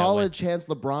There's a solid chance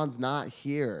LeBron's not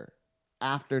here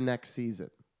after next season.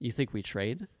 You think we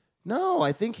trade? No,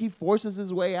 I think he forces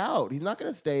his way out. He's not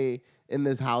going to stay in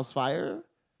this house fire.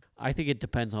 I think it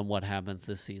depends on what happens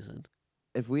this season.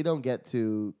 If we don't get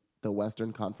to the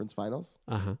Western Conference Finals,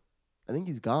 I think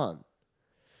he's gone.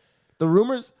 The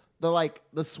rumors,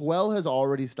 the swell has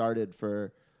already started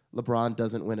for LeBron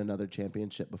doesn't win another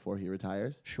championship before he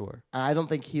retires. Sure. I don't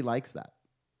think he likes that.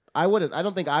 I wouldn't. I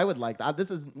don't think I would like that.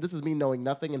 This is me knowing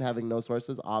nothing and having no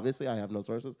sources. Obviously, I have no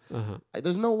sources.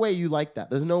 There's no way you like that.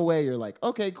 There's no way you're like,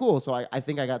 okay, cool. So I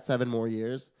think I got 7 more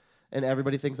years, and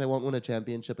everybody thinks I won't win a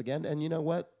championship again. And you know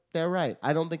what? They're right.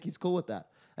 I don't think he's cool with that.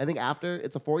 I think after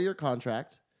it's a 4-year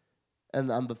contract,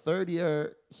 and on the 3rd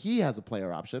year, he has a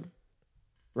player option,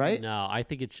 right? No, I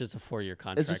think it's just a 4-year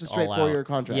contract. It's just a straight 4-year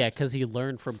contract. Yeah, because he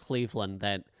learned from Cleveland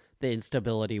that the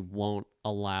instability won't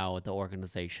allow the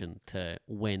organization to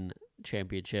win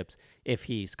championships if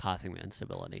he's causing the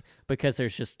instability, because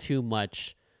there's just too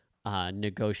much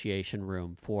negotiation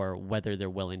room for whether they're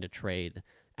willing to trade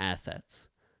assets.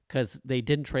 Because they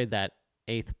didn't trade that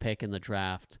 8th pick in the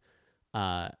draft,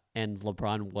 and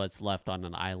LeBron was left on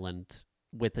an island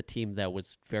with a team that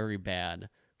was very bad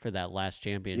for that last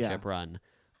championship run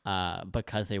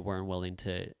because they weren't willing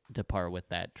to depart with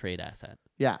that trade asset.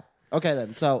 Yeah. Okay,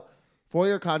 then. So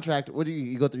 4-year contract. What do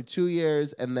you go through 2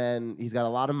 years, and then he's got a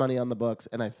lot of money on the books,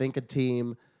 and I think a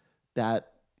team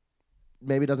that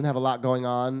maybe doesn't have a lot going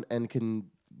on and can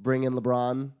bring in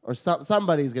LeBron, or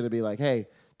somebody's going to be like, hey,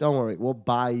 don't worry, we'll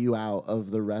buy you out of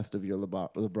the rest of your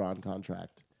LeBron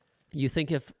contract. You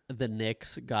think if the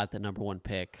Knicks got the number 1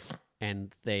 pick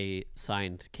and they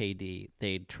signed KD,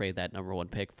 they'd trade that number 1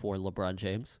 pick for LeBron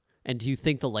James? And do you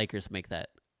think the Lakers make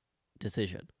that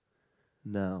decision?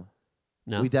 No.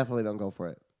 No? We definitely don't go for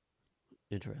it.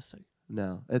 Interesting.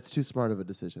 No. It's too smart of a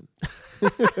decision.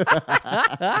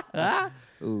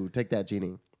 Ooh, take that,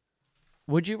 Genie.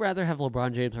 Would you rather have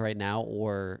LeBron James right now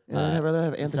or I'd rather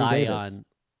have Anthony Davis.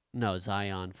 No,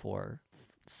 Zion for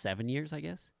 7 years, I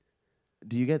guess?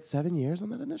 Do you get 7 years on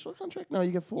that initial contract? No,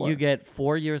 you get 4. You get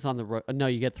 4 years on the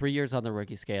you get 3 years on the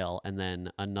rookie scale, and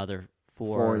then another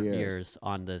 4 years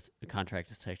on the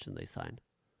contract extension they signed.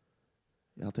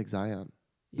 Yeah, I'll take Zion.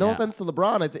 No offense to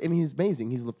LeBron. I mean, he's amazing.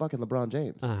 He's fucking LeBron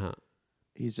James.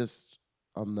 He's just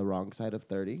on the wrong side of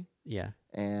 30. Yeah.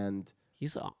 And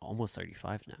he's almost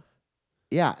 35 now.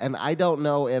 Yeah, and I don't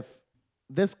know if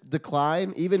this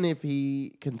decline, even if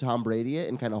he can Tom Brady it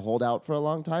and kind of hold out for a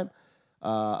long time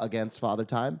against Father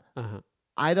Time,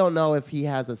 I don't know if he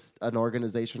has an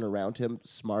organization around him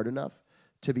smart enough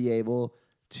to be able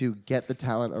to get the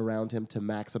talent around him to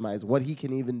maximize what he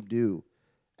can even do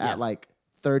at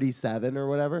 37 or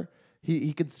whatever.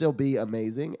 He could still be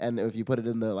amazing, and if you put it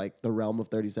in the realm of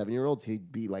 37-year-olds,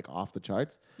 he'd be off the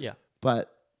charts. Yeah.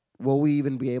 But will we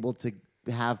even be able to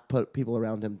put people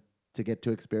around him to get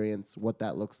to experience what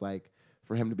that looks like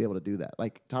for him to be able to do that?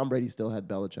 Tom Brady still had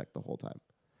Belichick the whole time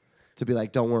to be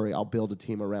don't worry, I'll build a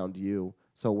team around you.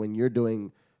 So when you're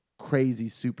doing crazy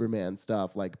Superman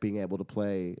stuff, like being able to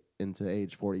play into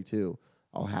age 42,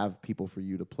 I'll have people for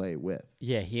you to play with.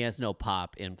 Yeah, he has no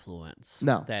pop influence.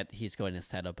 No. That he's going to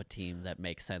set up a team that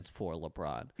makes sense for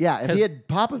LeBron. Yeah, if he had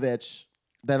Popovich,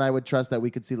 then I would trust that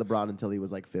we could see LeBron until he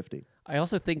was 50. I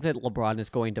also think that LeBron is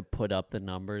going to put up the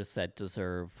numbers that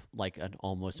deserve an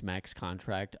almost max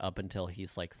contract up until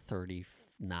he's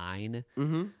 39.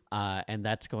 And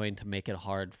that's going to make it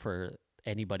hard for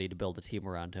anybody to build a team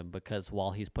around him, because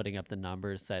while he's putting up the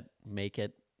numbers that make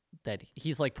it, that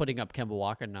he's putting up Kemba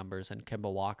Walker numbers, and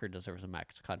Kemba Walker deserves a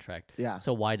max contract. Yeah.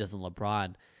 So why doesn't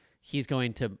LeBron? He's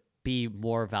going to be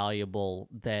more valuable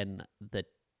than the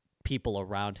people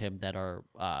around him that are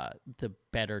the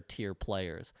better tier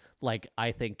players.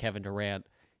 I think Kevin Durant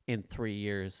in 3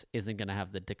 years isn't going to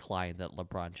have the decline that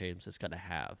LeBron James is going to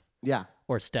have. Yeah.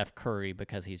 Or Steph Curry,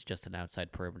 because he's just an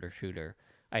outside perimeter shooter.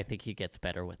 I think he gets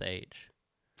better with age.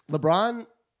 LeBron,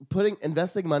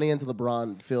 investing money into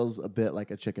LeBron feels a bit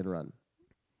like a chicken run.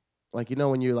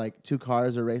 When you 2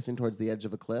 cars are racing towards the edge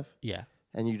of a cliff. Yeah.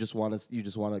 And you just want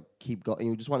to keep going.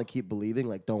 You just want to keep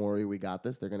believing. Don't worry, we got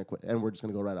this. They're gonna quit, and we're just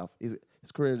gonna go right off. His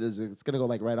career it's gonna go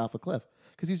right off a cliff,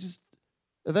 because he's just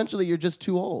eventually you're just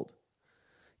too old.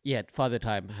 Yeah, Father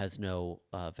Time has no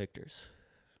victors.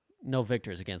 No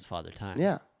victors against Father Time.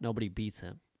 Yeah, nobody beats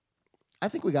him. I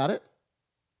think we got it.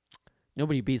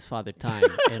 Nobody beats Father Time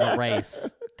in a race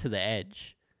to the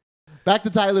edge. Back to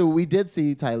Ty Lue. We did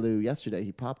see Ty Lue yesterday.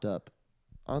 He popped up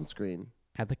on screen.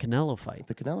 At the Canelo fight.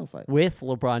 With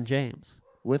LeBron James.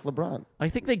 With LeBron. I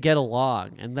think they get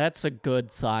along, and that's a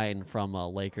good sign from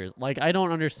Lakers. I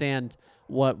don't understand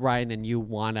what Ryan and you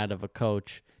want out of a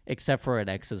coach, except for an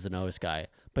X's and O's guy,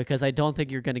 because I don't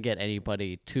think you're going to get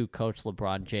anybody to coach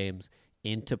LeBron James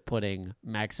into putting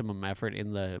maximum effort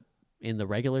in the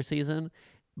regular season,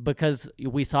 because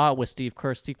we saw it with Steve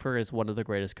Kerr. Steve Kerr is one of the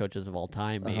greatest coaches of all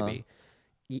time, maybe,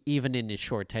 even in his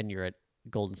short tenure at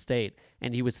Golden State,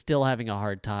 and he was still having a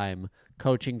hard time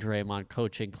coaching Draymond,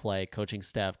 coaching Clay, coaching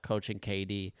Steph, coaching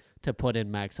KD to put in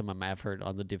maximum effort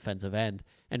on the defensive end.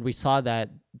 And we saw that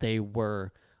they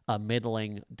were a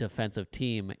middling defensive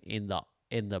team in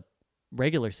the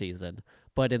regular season,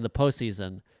 but in the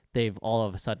postseason, they've all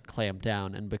of a sudden clamped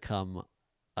down and become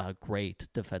a great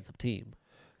defensive team.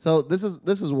 So this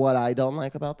is what I don't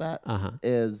like about that.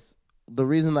 Is the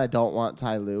reason I don't want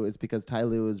Ty Lue is because Ty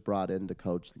Lue is brought in to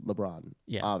coach LeBron,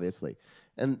 obviously.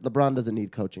 And LeBron doesn't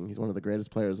need coaching. He's one of the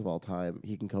greatest players of all time.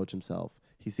 He can coach himself.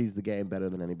 He sees the game better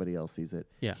than anybody else sees it.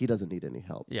 Yeah. He doesn't need any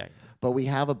help. Yeah. But we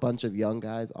have a bunch of young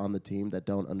guys on the team that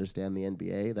don't understand the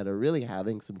NBA that are really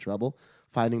having some trouble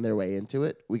finding their way into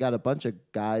it. We got a bunch of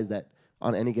guys that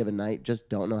on any given night just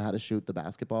don't know how to shoot the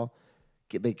basketball.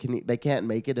 They can't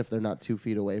make it if they're not 2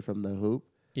 feet away from the hoop.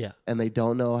 Yeah. And they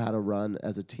don't know how to run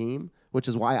as a team, which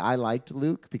is why I liked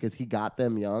Luke, because he got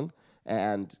them young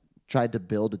and tried to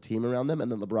build a team around them. And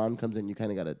then LeBron comes in, you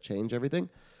kind of got to change everything.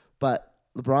 But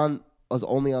LeBron was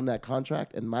only on that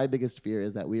contract, and my biggest fear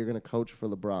is that we are going to coach for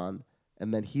LeBron,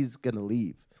 and then he's going to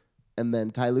leave. And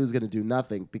then Ty Lue's going to do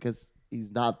nothing because he's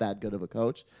not that good of a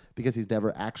coach, because he's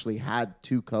never actually had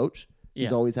to coach. Yeah.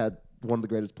 He's always had one of the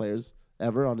greatest players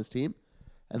ever on his team.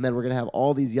 And then we're going to have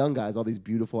all these young guys, all these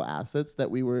beautiful assets that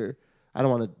we were, I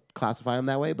don't want to classify them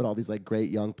that way, but all these like great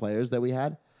young players that we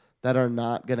had that are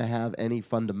not going to have any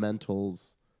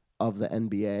fundamentals of the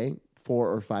NBA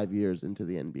 4 or 5 years into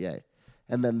the NBA.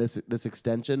 And then this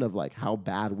extension of like how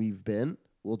bad we've been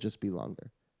will just be longer.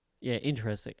 Yeah,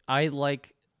 interesting. I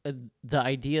like the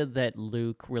idea that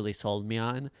Luke really sold me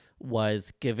on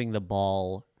was giving the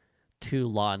ball to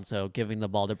Lonzo, giving the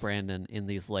ball to Brandon in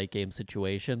these late game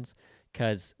situations.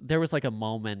 Because there was like a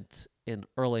moment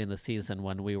early in the season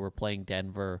when we were playing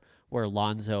Denver where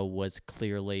Lonzo was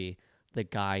clearly the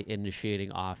guy initiating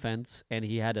offense, and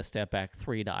he had a step back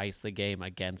 3 to ice the game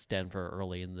against Denver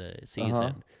early in the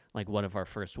season, like one of our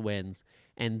first wins.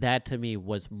 And that to me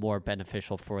was more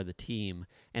beneficial for the team.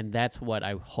 And that's what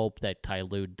I hope that Ty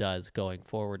Lue does going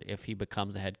forward if he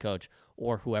becomes a head coach,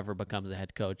 or whoever becomes a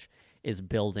head coach, is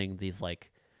building these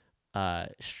like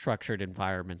structured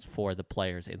environments for the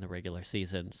players in the regular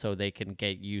season so they can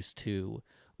get used to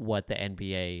what the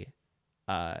NBA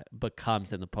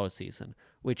becomes in the postseason,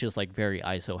 which is like very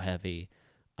ISO heavy,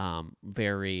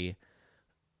 very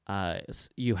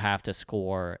you have to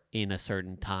score in a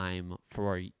certain time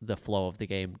for the flow of the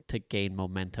game to gain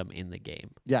momentum in the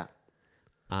game. Yeah.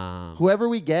 Whoever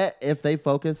we get, if they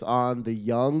focus on the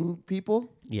young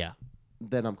people,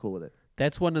 then I'm cool with it.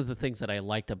 That's one of the things that I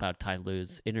liked about Ty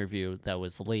Lue's interview that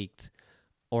was leaked,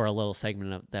 or a little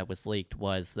segment that was leaked,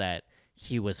 was that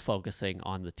he was focusing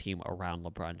on the team around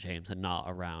LeBron James and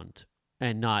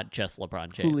not just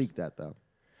LeBron James. Who leaked that, though?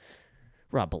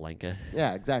 Rob Pelinka.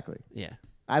 Yeah, exactly. Yeah.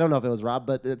 I don't know if it was Rob,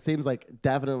 but it seems like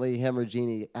definitely him or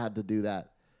Jeannie had to do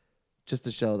that just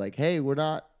to show, like, hey, we're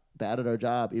not bad at our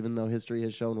job, even though history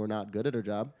has shown we're not good at our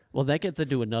job. Well, that gets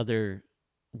into another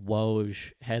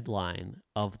Woj headline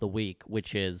of the week,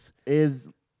 which is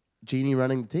Jeannie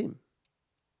running the team?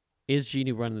 Is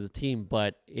Jeannie running the team,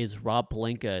 but is Rob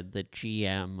Pelinka the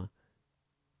GM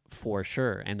for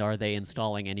sure? And are they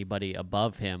installing anybody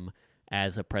above him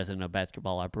as a president of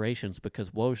basketball operations? Because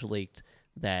Woj leaked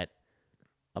that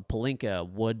Pelinka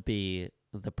would be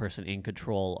the person in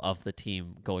control of the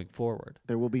team going forward.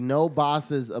 There will be no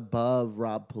bosses above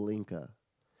Rob Pelinka,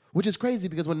 which is crazy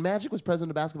because when Magic was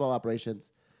president of basketball operations,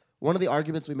 one of the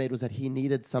arguments we made was that he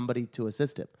needed somebody to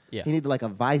assist him. Yeah. He needed like a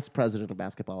vice president of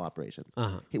basketball operations.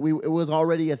 It was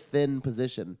already a thin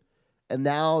position, and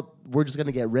now we're just going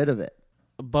to get rid of it.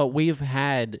 But we've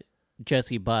had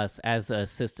Jesse Buss as an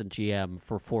assistant GM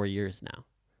for 4 years now.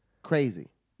 Crazy.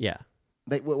 Yeah.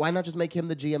 Why not just make him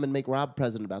the GM and make Rob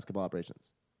president of basketball operations?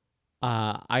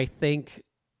 I think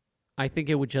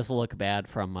it would just look bad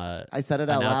from I said it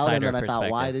out loud, and then I thought,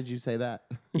 why did you say that?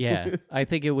 Yeah, I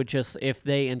think it would just, if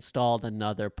they installed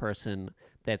another person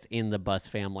that's in the Buss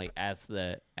family as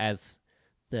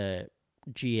the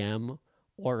GM,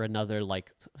 or another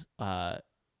like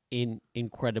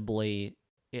incredibly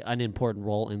unimportant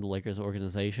role in the Lakers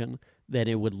organization, then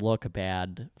it would look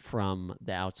bad from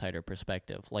the outsider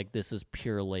perspective. Like, this is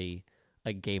purely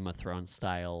a Game of Thrones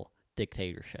style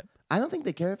dictatorship. I don't think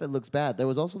they care if it looks bad. There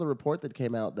was also the report that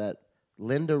came out that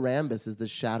Linda Rambis is the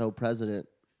shadow president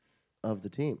of the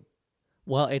team.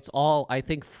 Well, it's all, I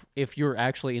think if you're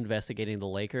actually investigating the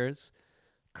Lakers,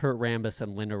 Kurt Rambis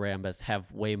and Linda Rambis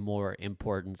have way more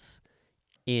importance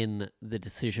in the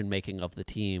decision making of the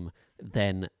team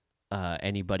than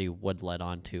anybody would let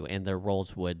on to, and their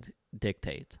roles would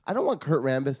dictate. I don't want Kurt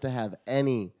Rambis to have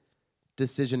any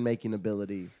decision-making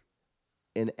ability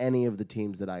in any of the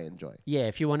teams that I enjoy. Yeah,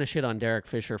 if you want to shit on Derek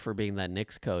Fisher for being that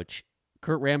Knicks coach,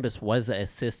 Kurt Rambis was the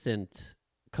assistant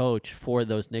coach for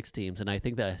those Knicks teams, and I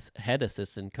think the head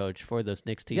assistant coach for those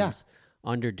Knicks teams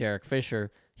under Derek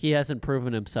Fisher. He hasn't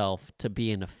proven himself to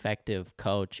be an effective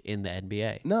coach in the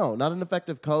NBA. No, not an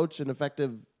effective coach, an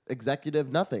effective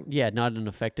executive, nothing. Yeah, not an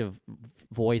effective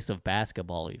voice of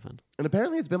basketball even. And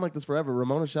apparently it's been like this forever.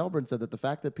 Ramona Shelburne said that the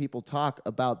fact that people talk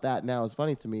about that now is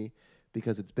funny to me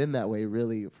because it's been that way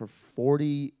really for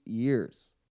 40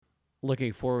 years.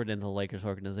 Looking forward in the Lakers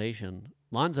organization,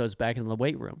 Lonzo's back in the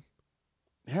weight room.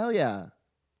 Hell yeah.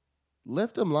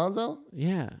 Lift him, Lonzo.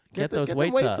 Yeah, get those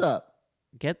weights up.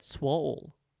 Get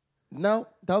swole. No,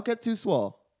 don't get too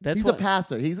swole. He's a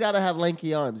passer. He's got to have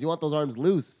lanky arms. You want those arms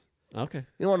loose. Okay.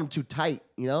 You don't want them too tight,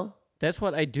 you know? That's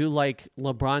what I do like.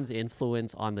 LeBron's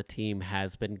influence on the team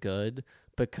has been good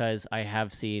because I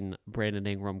have seen Brandon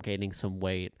Ingram gaining some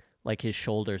weight. Like his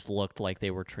shoulders looked like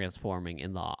they were transforming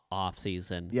in the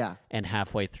offseason and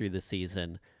halfway through the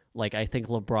season. Like I think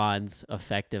LeBron's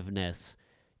effectiveness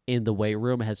in the weight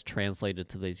room has translated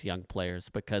to these young players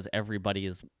because everybody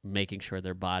is making sure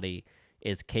their body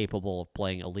is capable of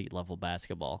playing elite level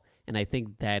basketball. And I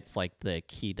think that's like the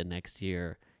key to next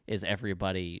year is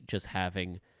everybody just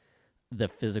having the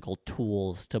physical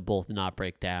tools to both not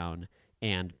break down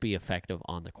and be effective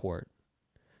on the court.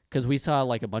 Because we saw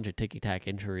like a bunch of ticky-tack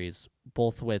injuries,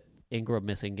 both with Ingram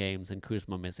missing games and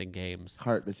Kuzma missing games.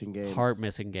 Hart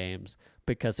missing games.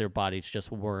 Because their bodies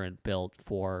just weren't built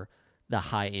for the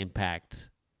high-impact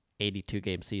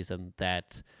 82-game season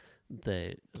that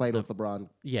playing with LeBron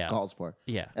calls for.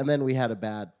 Yeah. And then we had a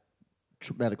bad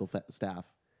medical staff.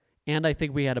 And I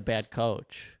think we had a bad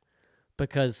coach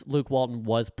because Luke Walton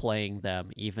was playing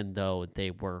them even though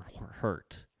they were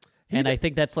hurt. And I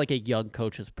think that's like a young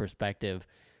coach's perspective.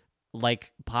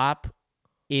 Like Pop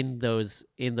in those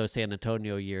San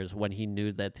Antonio years when he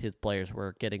knew that his players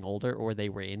were getting older or they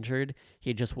were injured,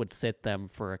 he just would sit them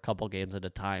for a couple games at a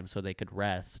time so they could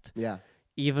rest. Yeah.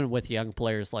 Even with young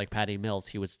players like Patty Mills,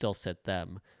 he would still sit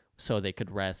them so they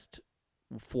could rest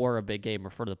for a big game or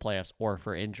for the playoffs or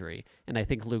for injury. And I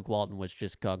think Luke Walton was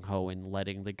just gung-ho in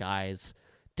letting the guys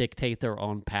dictate their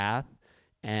own path,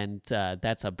 and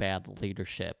that's a bad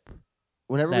leadership.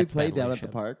 Whenever we played down at the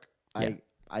park,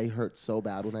 I hurt so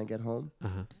bad when I get home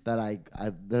that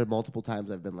there are multiple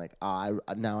times I've been like,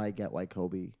 now I get why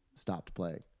Kobe stopped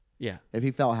playing. Yeah. If he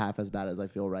felt half as bad as I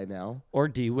feel right now. Or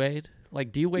D-Wade.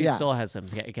 Like, D-Wade still has some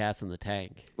gas in the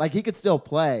tank. Like, he could still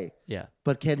play. Yeah.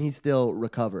 But can he still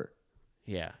recover?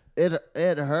 Yeah.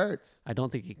 It hurts. I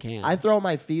don't think he can. I throw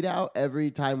my feet out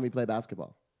every time we play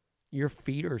basketball. Your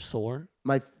feet are sore?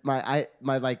 I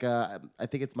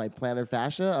think it's my plantar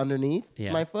fascia underneath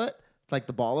my foot. It's like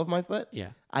the ball of my foot.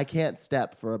 Yeah. I can't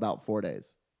step for about 4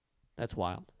 days. That's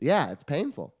wild. Yeah, it's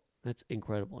painful. That's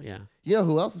incredible, yeah. You know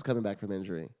who else is coming back from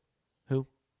injury? Who?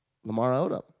 Lamar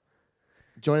Odom.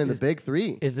 Joining the big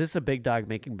three. Is this a big dog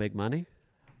making big money?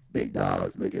 Big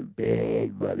dogs making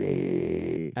big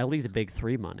money. At least big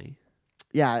three money.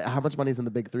 Yeah, how much money is in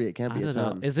the big three? It can't be a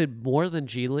ton. Is it more than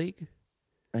G League?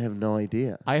 I have no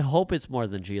idea. I hope it's more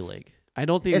than G League. I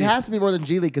don't think it has to be more than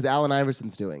G League because Allen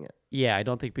Iverson's doing it. Yeah, I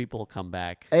don't think people will come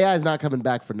back. AI is not coming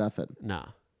back for nothing. No.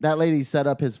 That lady set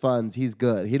up his funds. He's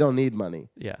good. He don't need money.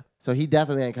 Yeah. So he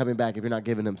definitely ain't coming back if you're not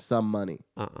giving him some money.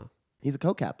 He's a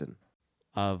co-captain.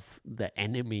 Of the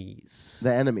enemies.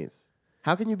 The enemies.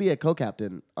 How can you be a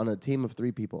co-captain on a team of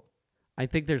 3 people? I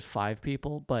think there's 5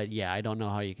 people, but yeah, I don't know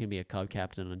how you can be a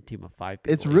co-captain on a team of 5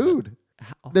 people. It's rude.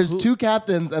 There's 2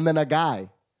 captains and then a guy.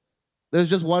 There's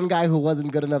just one guy who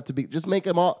wasn't good enough to be. Just make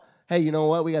them all. Hey, you know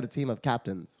what? We got a team of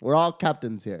captains. We're all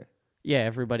captains here. Yeah,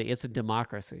 everybody. It's a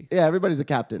democracy. Yeah, everybody's a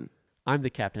captain. I'm the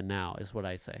captain now, is what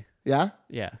I say. Yeah?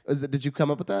 Yeah. Did you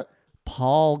come up with that?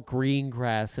 Paul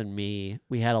Greengrass and me,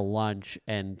 we had a lunch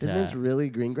and... His name's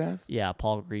really Greengrass? Yeah,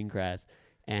 Paul Greengrass.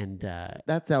 And...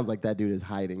 that sounds like that dude is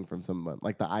hiding from someone,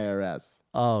 like the IRS.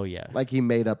 Oh, yeah. Like he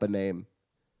made up a name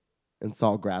and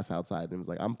saw grass outside and was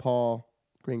like, I'm Paul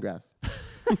Greengrass.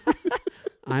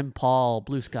 I'm Paul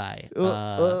Blue Sky.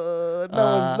 No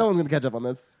one's going to catch up on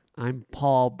this. I'm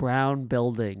Paul Brown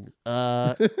Building.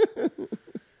 But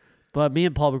me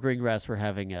and Paul Greengrass were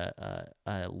having a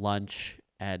lunch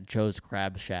at Joe's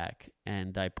Crab Shack,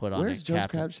 and I put on Where's Joe's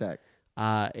Crab Shack?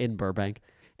 In Burbank,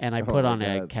 and I put on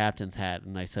a captain's hat,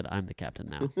 and I said, I'm the captain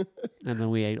now. And then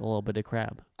we ate a little bit of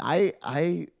crab.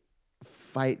 I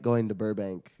fight going to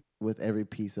Burbank with every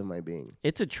piece of my being.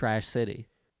 It's a trash city.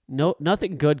 No,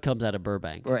 nothing good comes out of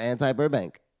Burbank. Or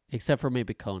anti-Burbank. Except for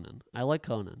maybe Conan. I like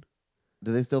Conan.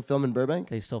 Do they still film in Burbank?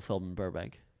 They still film in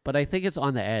Burbank. But I think it's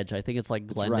on the edge. I think it's like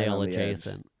Glendale right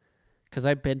adjacent. Because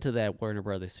I've been to that Warner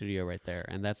Brothers studio right there,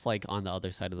 and that's like on the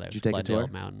other side of those Glendale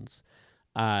Mountains.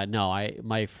 No,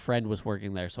 my friend was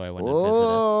working there, so I went and visited.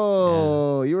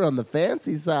 Oh, you were on the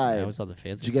fancy side. Yeah, I was on the fancy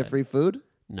side. Did you get free food?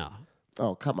 No.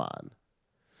 Oh, come on.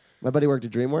 My buddy worked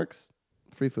at DreamWorks.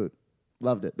 Free food.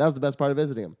 Loved it. That was the best part of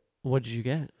visiting him. What did you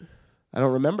get? I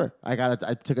don't remember. I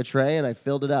took a tray and I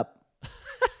filled it up.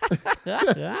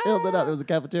 Filled it up. It was a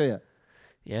cafeteria.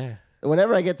 Yeah.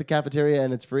 Whenever I get to cafeteria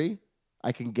and it's free,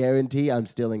 I can guarantee I'm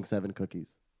stealing 7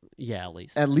 cookies. Yeah, at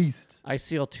least. At least. I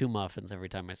steal 2 muffins every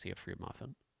time I see a free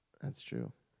muffin. That's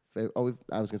true. I was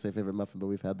going to say favorite muffin, but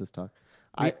we've had this talk.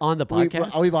 On the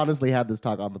podcast? We've honestly had this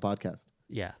talk on the podcast.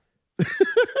 Yeah.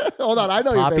 Hold on. I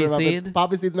know your favorite Poppy seed? muffin.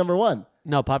 Poppy seed's number 1.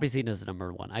 No, poppy seed is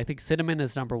number 1. I think cinnamon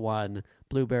is number 1.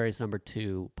 Blueberry is number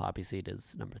 2. Poppy seed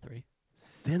is number 3.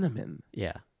 Cinnamon?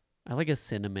 Yeah. I like a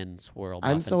cinnamon swirl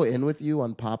muffin. I'm so in with you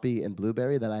on poppy and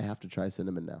blueberry that I have to try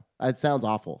cinnamon now. It sounds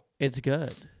awful. It's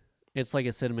good. It's like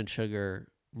a cinnamon sugar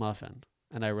muffin,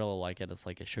 and I really like it. It's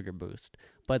like a sugar boost.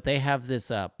 But they have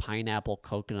this pineapple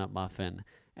coconut muffin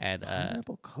at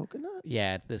pineapple coconut?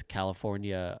 Yeah, at this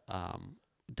California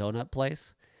donut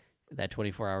place, that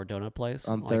 24-hour donut place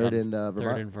on Third in Vermont.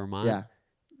 Third in Vermont. Yeah,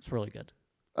 it's really good.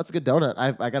 That's a good donut.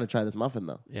 I got to try this muffin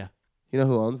though. Yeah. You know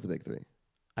who owns the big 3?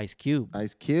 Ice Cube.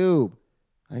 Ice Cube.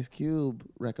 Ice Cube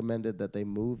recommended that they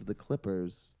move the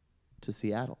Clippers to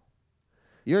Seattle.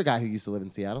 You're a guy who used to live in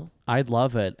Seattle. I'd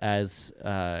love it as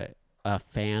a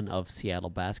fan of Seattle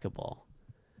basketball.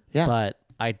 Yeah. But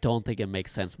I don't think it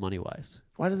makes sense money-wise.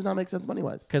 Why does it not make sense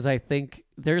money-wise? Because I think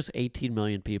there's 18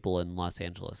 million people in Los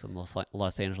Angeles, in the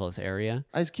Los Angeles area.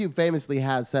 Ice Cube famously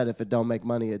has said, if it don't make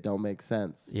money, it don't make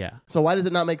sense. Yeah. So why does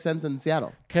it not make sense in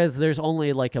Seattle? Because there's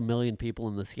only like 1 million people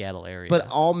in the Seattle area. But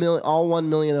all 1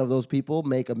 million of those people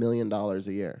make $1 million a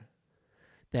year.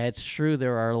 That's true.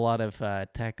 There are a lot of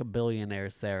tech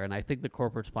billionaires there, and I think the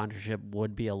corporate sponsorship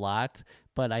would be a lot.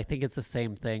 But I think it's the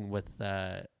same thing with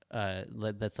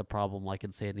that's a problem like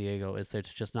in San Diego, is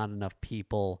there's just not enough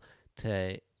people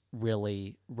to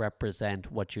really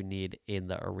represent what you need in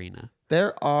the arena.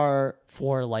 There are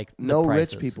for like no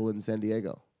prices. Rich people in San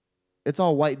Diego. It's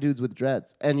all white dudes with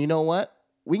dreads. And you know what?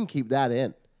 We can keep that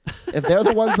in. If they're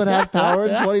the ones that have power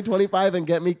in 2025 and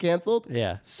get me canceled,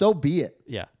 yeah, so be it.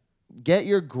 Yeah. Get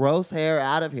your gross hair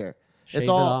out of here. Shave it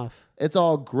off. It's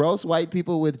all gross white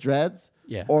people with dreads,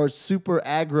 yeah, or super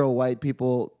aggro white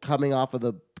people coming off of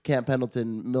the Camp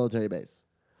Pendleton military base.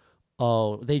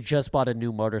 Oh, they just bought a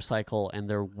new motorcycle and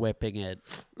they're whipping it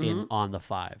in on the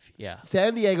 5. Yeah.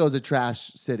 San Diego's a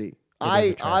trash city.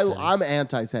 I'm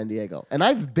anti San Diego, and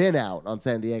I've been out on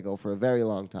San Diego for a very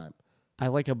long time. I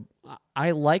like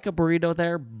a burrito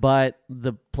there, but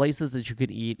the places that you could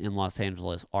eat in Los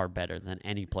Angeles are better than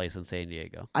any place in San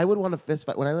Diego. I would want to fist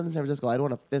fight. When I lived in San Francisco, I'd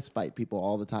want to fist fight people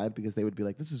all the time because they would be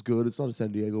like, "This is good. It's not a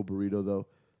San Diego burrito, though."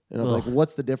 And I'm like,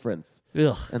 "What's the difference?"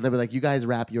 Ugh. And they'd be like, "You guys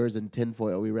wrap yours in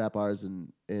tinfoil. We wrap ours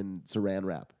in saran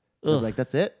wrap." And I'm like,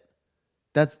 "That's it?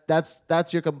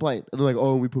 That's your complaint?" And they're like,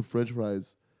 "Oh, we put French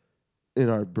fries in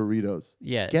our burritos."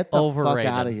 Yeah, get the overrated.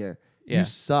 fuck out of here. Yeah. You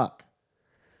suck.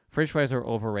 French fries are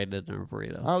overrated in a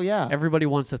burrito. Oh, yeah. Everybody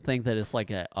wants to think that it's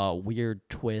like a weird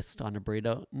twist on a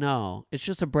burrito. No, it's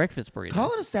just a breakfast burrito.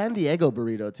 Call it a San Diego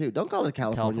burrito, too. Don't call it a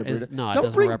California burrito. No,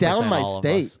 don't bring down my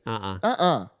state.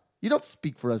 Uh-uh. You don't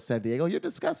speak for us, San Diego. You're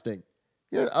disgusting.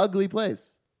 You're an ugly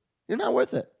place. You're not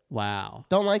worth it. Wow.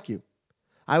 Don't like you.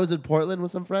 I was in Portland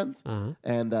with some friends,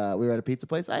 and we were at a pizza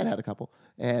place. I had a couple.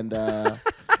 And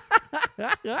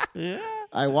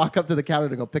I walk up to the counter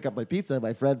to go pick up my pizza.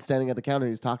 My friend's standing at the counter.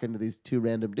 He's talking to these 2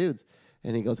 random dudes.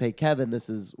 And he goes, "Hey, Kevin, this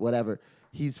is whatever.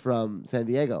 He's from San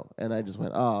Diego." And I just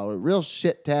went, "Oh, a real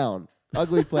shit town.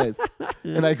 Ugly place."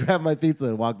 And I grabbed my pizza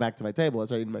and walked back to my table. I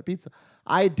started eating my pizza.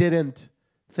 I didn't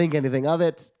think anything of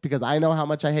it because I know how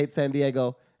much I hate San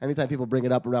Diego. Anytime people bring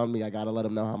it up around me, I got to let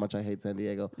them know how much I hate San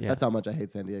Diego. Yeah. That's how much I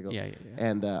hate San Diego. Yeah.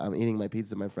 And I'm eating my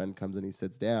pizza. My friend comes and he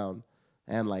sits down.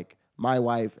 And like my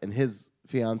wife and his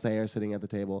fiance are sitting at the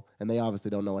table. And they obviously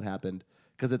don't know what happened.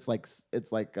 Because it's like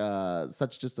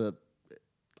such just a...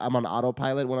 I'm on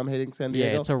autopilot when I'm hitting San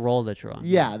Diego. Yeah, it's a role that you're on.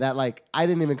 Yeah, that like I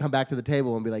didn't even come back to the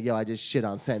table and be like, "Yo, I just shit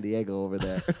on San Diego over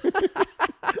there."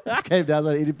 Just came down,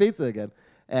 started eating pizza again.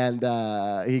 And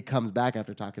he comes back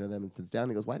after talking to them and sits down.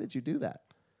 And he goes, "Why did you do that?"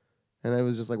 And I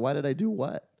was just like, "Why did I do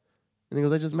what?" And he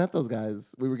goes, "I just met those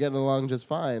guys. We were getting along just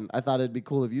fine. I thought it'd be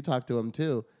cool if you talked to them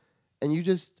too. And you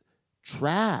just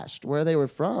trashed where they were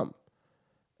from."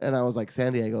 And I was like,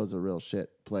 San Diego is a real shit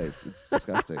place. It's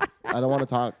disgusting. I don't want to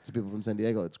talk to people from San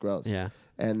Diego. It's gross. Yeah.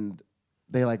 And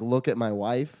they like look at my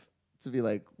wife to be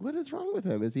like, what is wrong with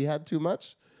him? Has he had too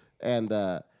much? And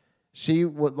she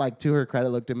would, like, to her credit,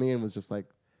 looked at me and was just like,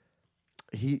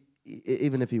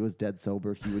 even if he was dead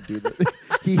sober, he would do that.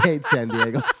 He hates San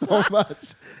Diego so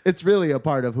much. It's really a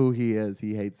part of who he is.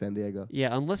 He hates San Diego.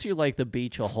 Yeah, unless you like the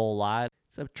beach a whole lot,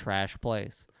 it's a trash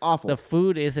place. Awful. The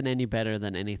food isn't any better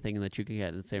than anything that you can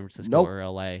get in San Francisco Nope. or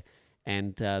LA.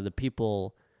 And the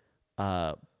people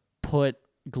put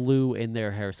glue in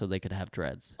their hair so they could have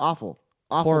dreads. Awful.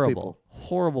 Horrible. People.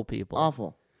 Horrible people.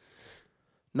 Awful.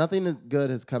 Nothing as good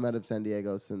has come out of San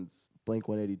Diego since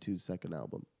Blink-182's second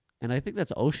album. And I think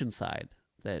that's Oceanside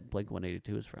that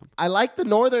Blink-182 is from. I like the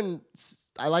northern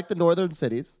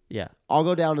cities. Yeah. I'll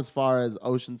go down as far as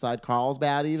Oceanside,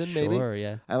 Carlsbad even, maybe. Sure,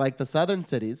 yeah. I like the southern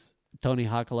cities. Tony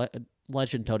Hawk,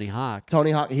 legend Tony Hawk.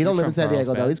 Tony Hawk, he don't live in San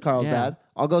Diego, though. He's Carlsbad. Yeah.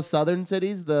 I'll go southern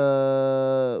cities.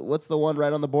 What's the one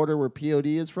right on the border where POD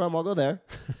is from? I'll go there.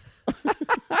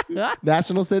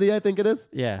 National City, I think it is.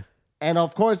 Yeah. And,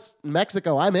 of course,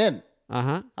 Mexico, I'm in.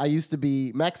 Uh-huh. I used to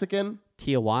be Mexican.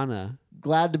 Tijuana.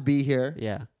 Glad to be here.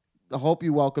 Yeah. I hope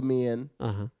you welcome me in.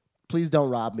 Uh-huh. Please don't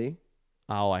rob me.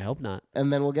 Oh, I hope not.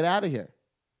 And then we'll get out of here.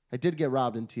 I did get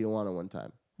robbed in Tijuana one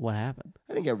time. What happened?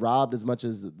 I didn't get robbed as much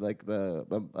as like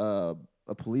a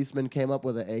policeman came up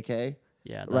with an AK.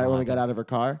 Yeah. Right when we got out of her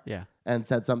car. Yeah. And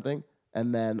said something.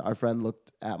 And then our friend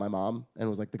looked at my mom and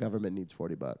was like, the government needs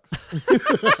 $40.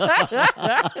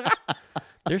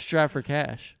 They're strapped for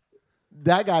cash.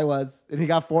 That guy was, and he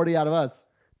got 40 out of us.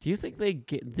 Do you think they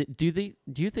get? Do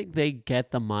you think they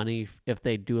get the money if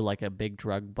they do like a big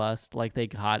drug bust, like they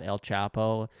caught El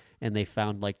Chapo and they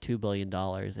found like $2 billion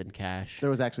in cash? There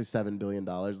was actually $7 billion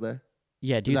there.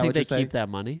 Yeah. Do you think they keep that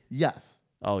money? Yes.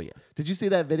 Oh yeah. Did you see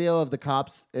that video of the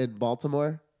cops in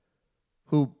Baltimore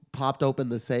who popped open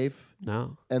the safe?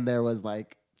 No. And there was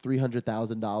like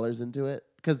 $300,000 into it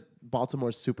because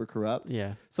Baltimore's super corrupt.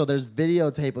 Yeah. So there's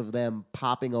videotape of them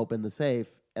popping open the safe,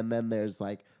 and then there's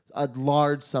like a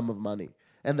large sum of money,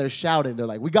 and they're shouting. They're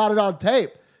like, "We got it on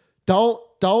tape! Don't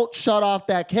shut off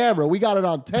that camera. We got it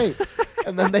on tape."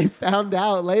 And then they found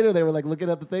out later. They were like looking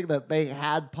at the thing that they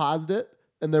had paused it,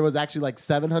 and there was actually like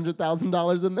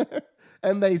 $700,000 in there,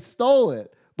 and they stole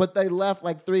it. But they left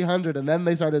like 300, and then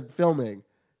they started filming,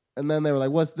 and then they were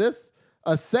like, "What's this?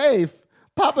 A safe?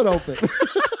 Pop it open."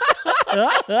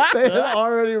 They had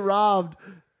already robbed.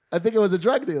 I think it was a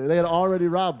drug dealer. They had already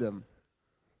robbed him.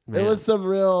 Man. It was some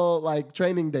real like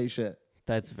training day shit.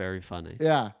 That's very funny.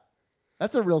 Yeah,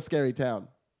 that's a real scary town.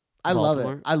 I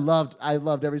Baltimore? love it. I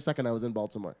loved every second I was in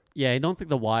Baltimore. Yeah, I don't think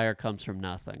The Wire comes from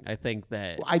nothing. I think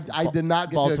that I did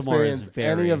not get Baltimore to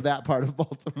experience any of that part of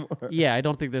Baltimore. Yeah, I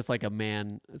don't think there's like a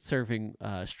man serving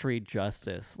street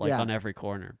justice like Yeah. on every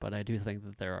corner, but I do think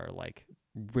that there are like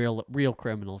real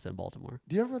criminals in Baltimore.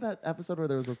 Do you remember that episode where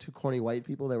there was those two corny white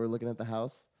people that were looking at the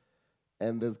house?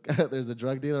 And there's a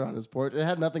drug dealer on his porch. It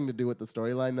had nothing to do with the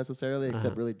storyline necessarily,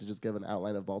 except really to just give an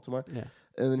outline of Baltimore. Yeah.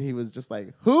 And then he was just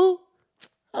like, "Who?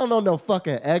 I don't know no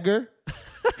fucking Edgar."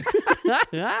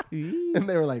 And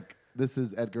they were like, "This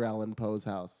is Edgar Allan Poe's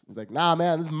house." He's like, "Nah,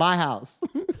 man, this is my house."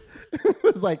 It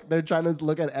was like they're trying to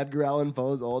look at Edgar Allan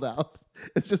Poe's old house.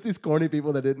 It's just these corny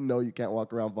people that didn't know you can't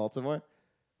walk around Baltimore.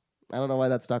 I don't know why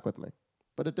that stuck with me,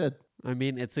 but it did. I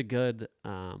mean, it's a good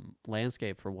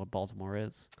landscape for what Baltimore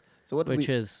is. So which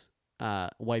is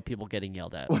white people getting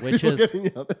yelled at, which is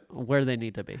where they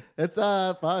need to be. It's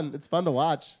fun. It's fun to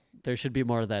watch. There should be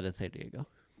more of that in San Diego.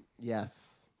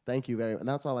 Yes. Thank you very much. And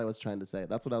that's all I was trying to say.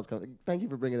 That's what I was coming. Thank you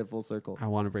for bringing it full circle. I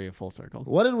want to bring it full circle.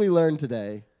 What did we learn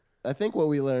today? I think what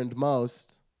we learned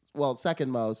most,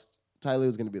 second most, Ty Lue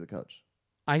is going to be the coach.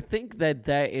 I think that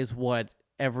is what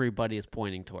everybody is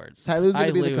pointing towards. Ty Lue's going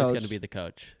to be the coach. Is going to be the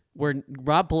coach. Where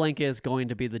Rob Pelinka is going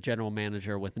to be the general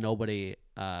manager with nobody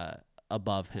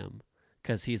above him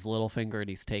because he's Littlefinger and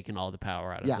he's taken all the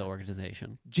power out of the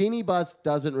organization. Jeannie Buss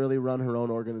doesn't really run her own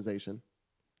organization.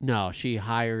 No, she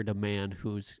hired a man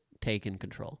who's taken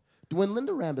control. When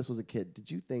Linda Rambis was a kid, did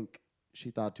you think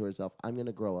she thought to herself, "I'm going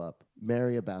to grow up,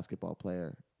 marry a basketball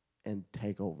player, and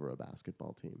take over a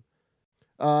basketball team"?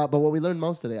 But what we learned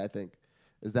most today, I think,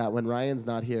 is that when Ryan's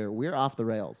not here, we're off the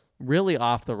rails. Really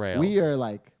off the rails. We are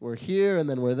like, we're here and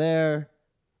then we're there.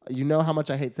 You know how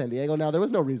much I hate San Diego now. There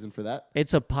was no reason for that.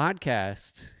 It's a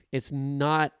podcast. It's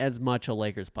not as much a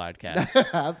Lakers podcast.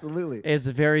 Absolutely. It's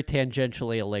very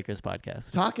tangentially a Lakers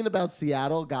podcast. Talking about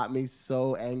Seattle got me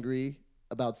so angry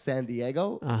about San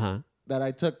Diego that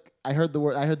I took I heard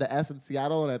the S in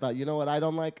Seattle, and I thought, you know what I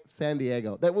don't like? San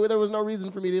Diego. There was no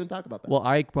reason for me to even talk about that. Well,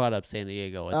 I brought up San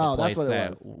Diego as a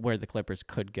place where the Clippers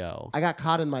could go. I got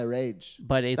caught in my rage.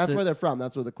 But that's where they're from.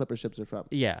 That's where the Clipper ships are from.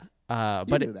 Yeah.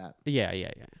 You knew that.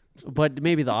 Yeah. But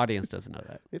maybe the audience doesn't know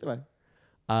that. Either way.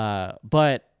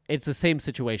 But it's the same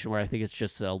situation where I think it's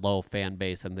just a low fan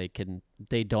base, and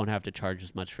they don't have to charge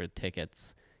as much for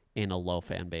tickets in a low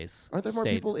fan base. Aren't there more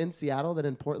people in Seattle than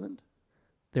in Portland?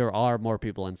 There are more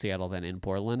people in Seattle than in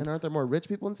Portland. And aren't there more rich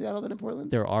people in Seattle than in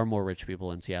Portland? There are more rich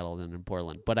people in Seattle than in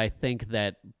Portland. But I think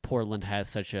that Portland has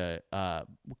such a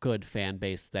good fan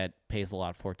base that pays a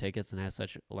lot for tickets and has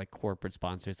such like corporate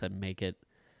sponsors that make it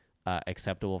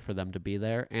acceptable for them to be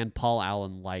there. And Paul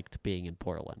Allen liked being in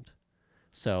Portland.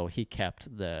 So he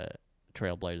kept the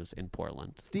Trailblazers in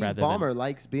Portland. Steve Ballmer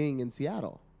likes being in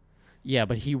Seattle. Yeah,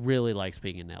 but he really likes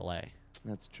being in L.A.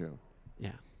 That's true.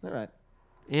 Yeah. All right.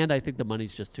 And I think the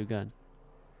money's just too good.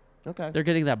 Okay. They're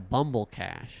getting that Bumble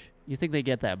cash. You think they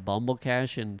get that Bumble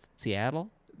cash in Seattle?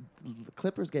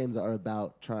 Clippers games are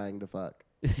about trying to fuck.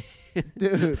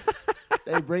 Dude,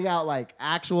 they bring out like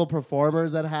actual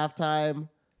performers at halftime.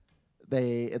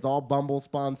 It's all Bumble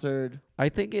sponsored. I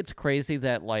think it's crazy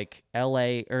that like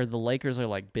LA or the Lakers are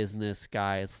like business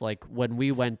guys. Like when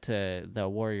we went to the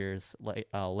Warriors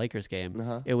Lakers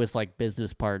game, it was like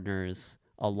business partners.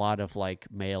 A lot of like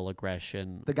male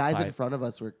aggression. The guys in front of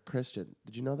us were Christian.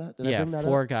 Did you know that? Did I bring that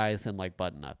 4 up? guys in like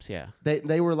button-ups. Yeah,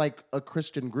 they were like a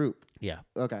Christian group. Yeah.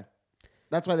 Okay,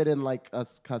 that's why they didn't like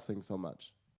us cussing so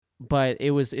much. But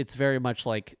it's very much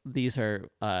like these are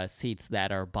seats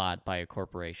that are bought by a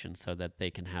corporation so that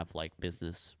they can have like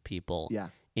business people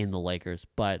in the Lakers.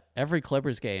 But every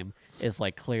Clippers game is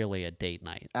like clearly a date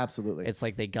night. Absolutely. It's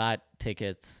like they got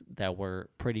tickets that were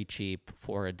pretty cheap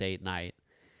for a date night,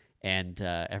 and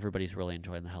everybody's really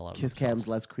enjoying the hell out of themselves. Kiss cam's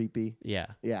less creepy. Yeah.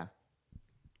 Yeah.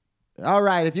 All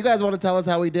right. If you guys want to tell us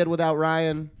how we did without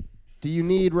Ryan, do you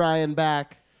need Ryan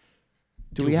back?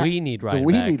 Do we need Ryan back? Do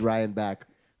we need Ryan back?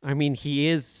 I mean, he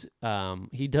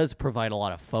does provide a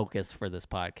lot of focus for this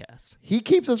podcast. He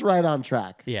keeps us right on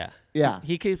track. Yeah. Yeah.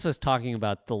 He keeps us talking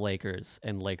about the Lakers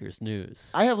and Lakers news.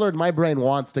 I have learned my brain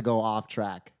wants to go off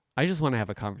track. I just want to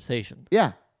have a conversation.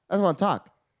 Yeah. I just want to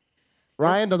talk.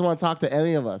 Ryan doesn't want to talk to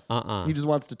any of us. He just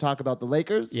wants to talk about the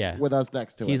Lakers with us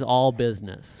next to him. He's all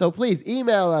business. So please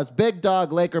email us,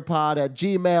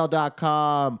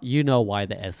 bigdoglakerpod@gmail.com. You know why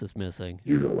the S is missing.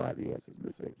 You know why the S is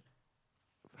missing.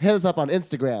 Hit us up on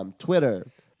Instagram,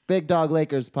 Twitter, Big Dog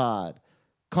Lakers Pod.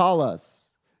 Call us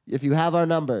if you have our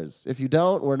numbers. If you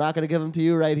don't, we're not going to give them to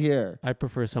you right here. I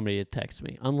prefer somebody to text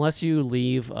me. Unless you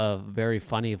leave a very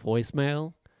funny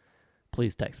voicemail,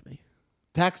 please text me.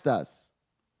 Text us.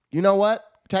 You know what?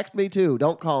 Text me too.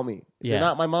 Don't call me. If you're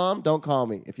not my mom, don't call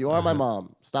me. If you are my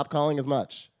mom, stop calling as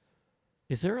much.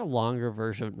 Is there a longer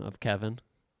version of Kevin?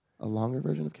 A longer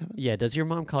version of Kevin? Yeah. Does your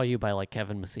mom call you by like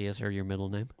Kevin Macias or your middle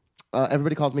name?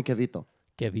 Everybody calls me Kevito.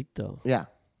 Kevito. Yeah.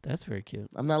 That's very cute.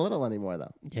 I'm not little anymore,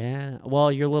 though. Yeah.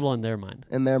 Well, you're little in their mind.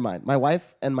 In their mind. My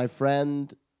wife and my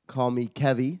friend call me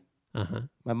Kevy.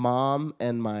 My mom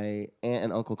and my aunt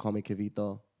and uncle call me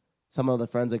Kevito. Some of the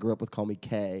friends I grew up with call me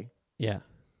K. Yeah.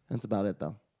 That's about it,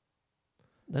 though.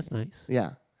 That's nice.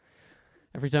 Yeah.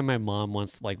 Every time my mom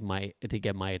wants like to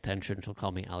get my attention, she'll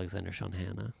call me Alexander Sean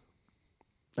Hannah.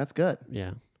 That's good.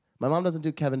 Yeah. My mom doesn't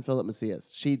do Kevin Philip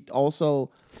Macias. She also...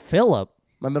 Philip?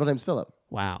 My middle name's Philip.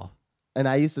 Wow. And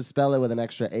I used to spell it with an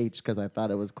extra H because I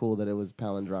thought it was cool that it was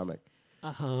palindromic.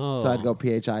 Oh. So I'd go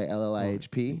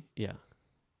Phillihp. Yeah.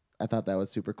 I thought that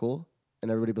was super cool. And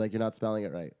everybody would be like, you're not spelling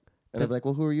it right. And I'd be like,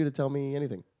 well, who are you to tell me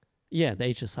anything? Yeah, the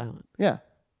H is silent. Yeah.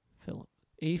 Philip.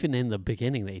 Even in the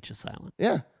beginning, the H is silent.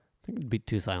 Yeah. I think it'd be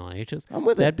 2 silent H's. I'm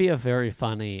with That'd be a very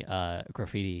funny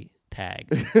graffiti tag.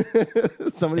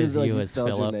 Somebody was like, you spelled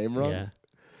Phillip. your name wrong? Yeah.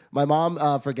 My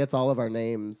mom forgets all of our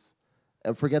names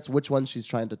and forgets which one she's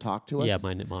trying to talk to us. Yeah,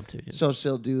 my mom too. Yeah. So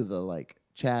she'll do the like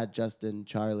Chad, Justin,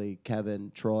 Charlie,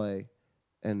 Kevin, Troy,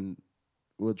 and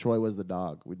Troy was the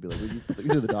dog. We'd be like, you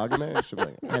do the dog in there? She'll be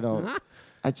like,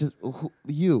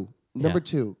 number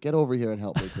 2, get over here and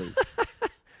help me, please.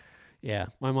 Yeah,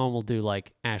 my mom will do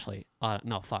like Ashley.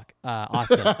 Austin.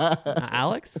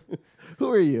 Alex? Who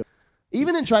are you?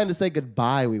 Even in trying to say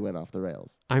goodbye, we went off the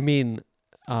rails. I mean,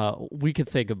 we could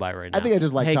say goodbye right now. I think I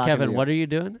just like talking Kevin, to you. what are you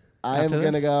doing? I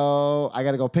got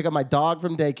to go pick up my dog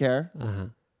from daycare.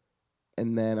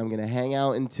 And then I'm going to hang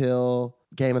out until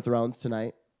Game of Thrones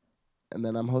tonight. And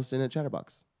then I'm hosting at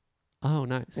Chatterbox. Oh,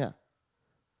 nice. Yeah.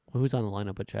 Well, who's on the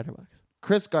lineup at Chatterbox?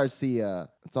 Chris Garcia.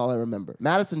 That's all I remember.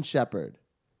 Madison Shepard.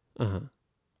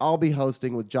 I'll be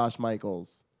hosting with Josh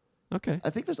Michaels. Okay. I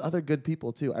think there's other good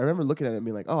people too. I remember looking at it and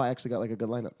being like, oh, I actually got like a good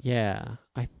lineup. Yeah.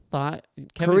 I thought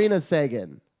Kevin. Karina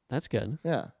Sagan. That's good.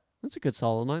 Yeah. That's a good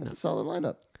solid lineup. That's a solid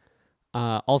lineup.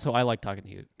 Also, I like talking to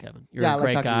you, Kevin. You're Yeah, a I like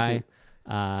great talking to you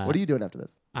guy. What are you doing after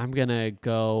this? I'm going to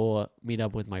go meet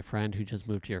up with my friend who just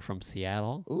moved here from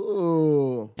Seattle.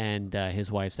 Ooh. And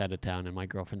his wife's out of town and my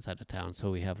girlfriend's out of town,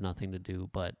 so we have nothing to do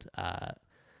but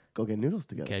go get noodles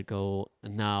together.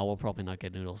 No, we'll probably not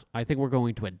get noodles. I think we're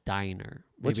going to a diner.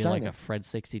 Which Maybe like diner? a Fred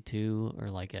 62 or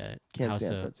like a Can't house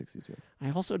stand of... Fred 62.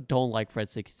 I also don't like Fred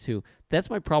 62. That's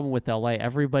my problem with LA.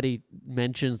 Everybody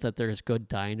mentions that there's good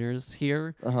diners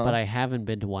here, but I haven't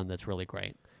been to one that's really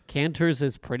great. Cantor's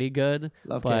is pretty good,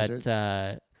 Love but Cantor's.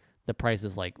 the price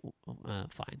is like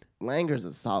fine. Langer's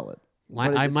is solid.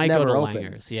 I might go to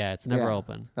Langer's. Yeah, it's never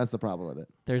open. That's the problem with it.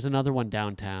 There's another one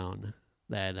downtown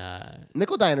that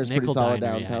Nickel Diner's pretty solid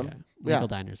Diner, downtown. Yeah. Nickel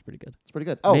Diner's pretty good. It's pretty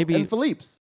good. Oh, Maybe, and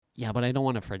Philippe's. Yeah, but I don't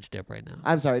want a French dip right now.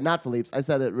 I'm sorry, not Philippe's. I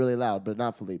said it really loud, but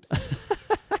not Philippe's.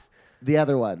 The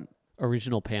other one.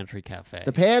 Original Pantry Cafe.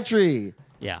 The Pantry.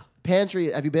 Yeah.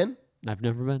 Pantry. Have you been? I've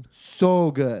never been.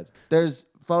 So good. There's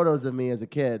photos of me as a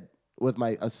kid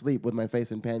asleep with my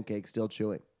face in pancakes, still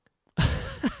chewing.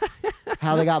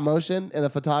 How they got motion in a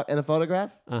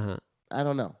photograph? Uh-huh. I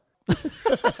don't know.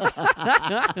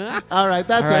 All right,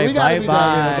 that's All right, it. We gotta be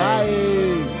done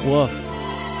here. Bye. Woof.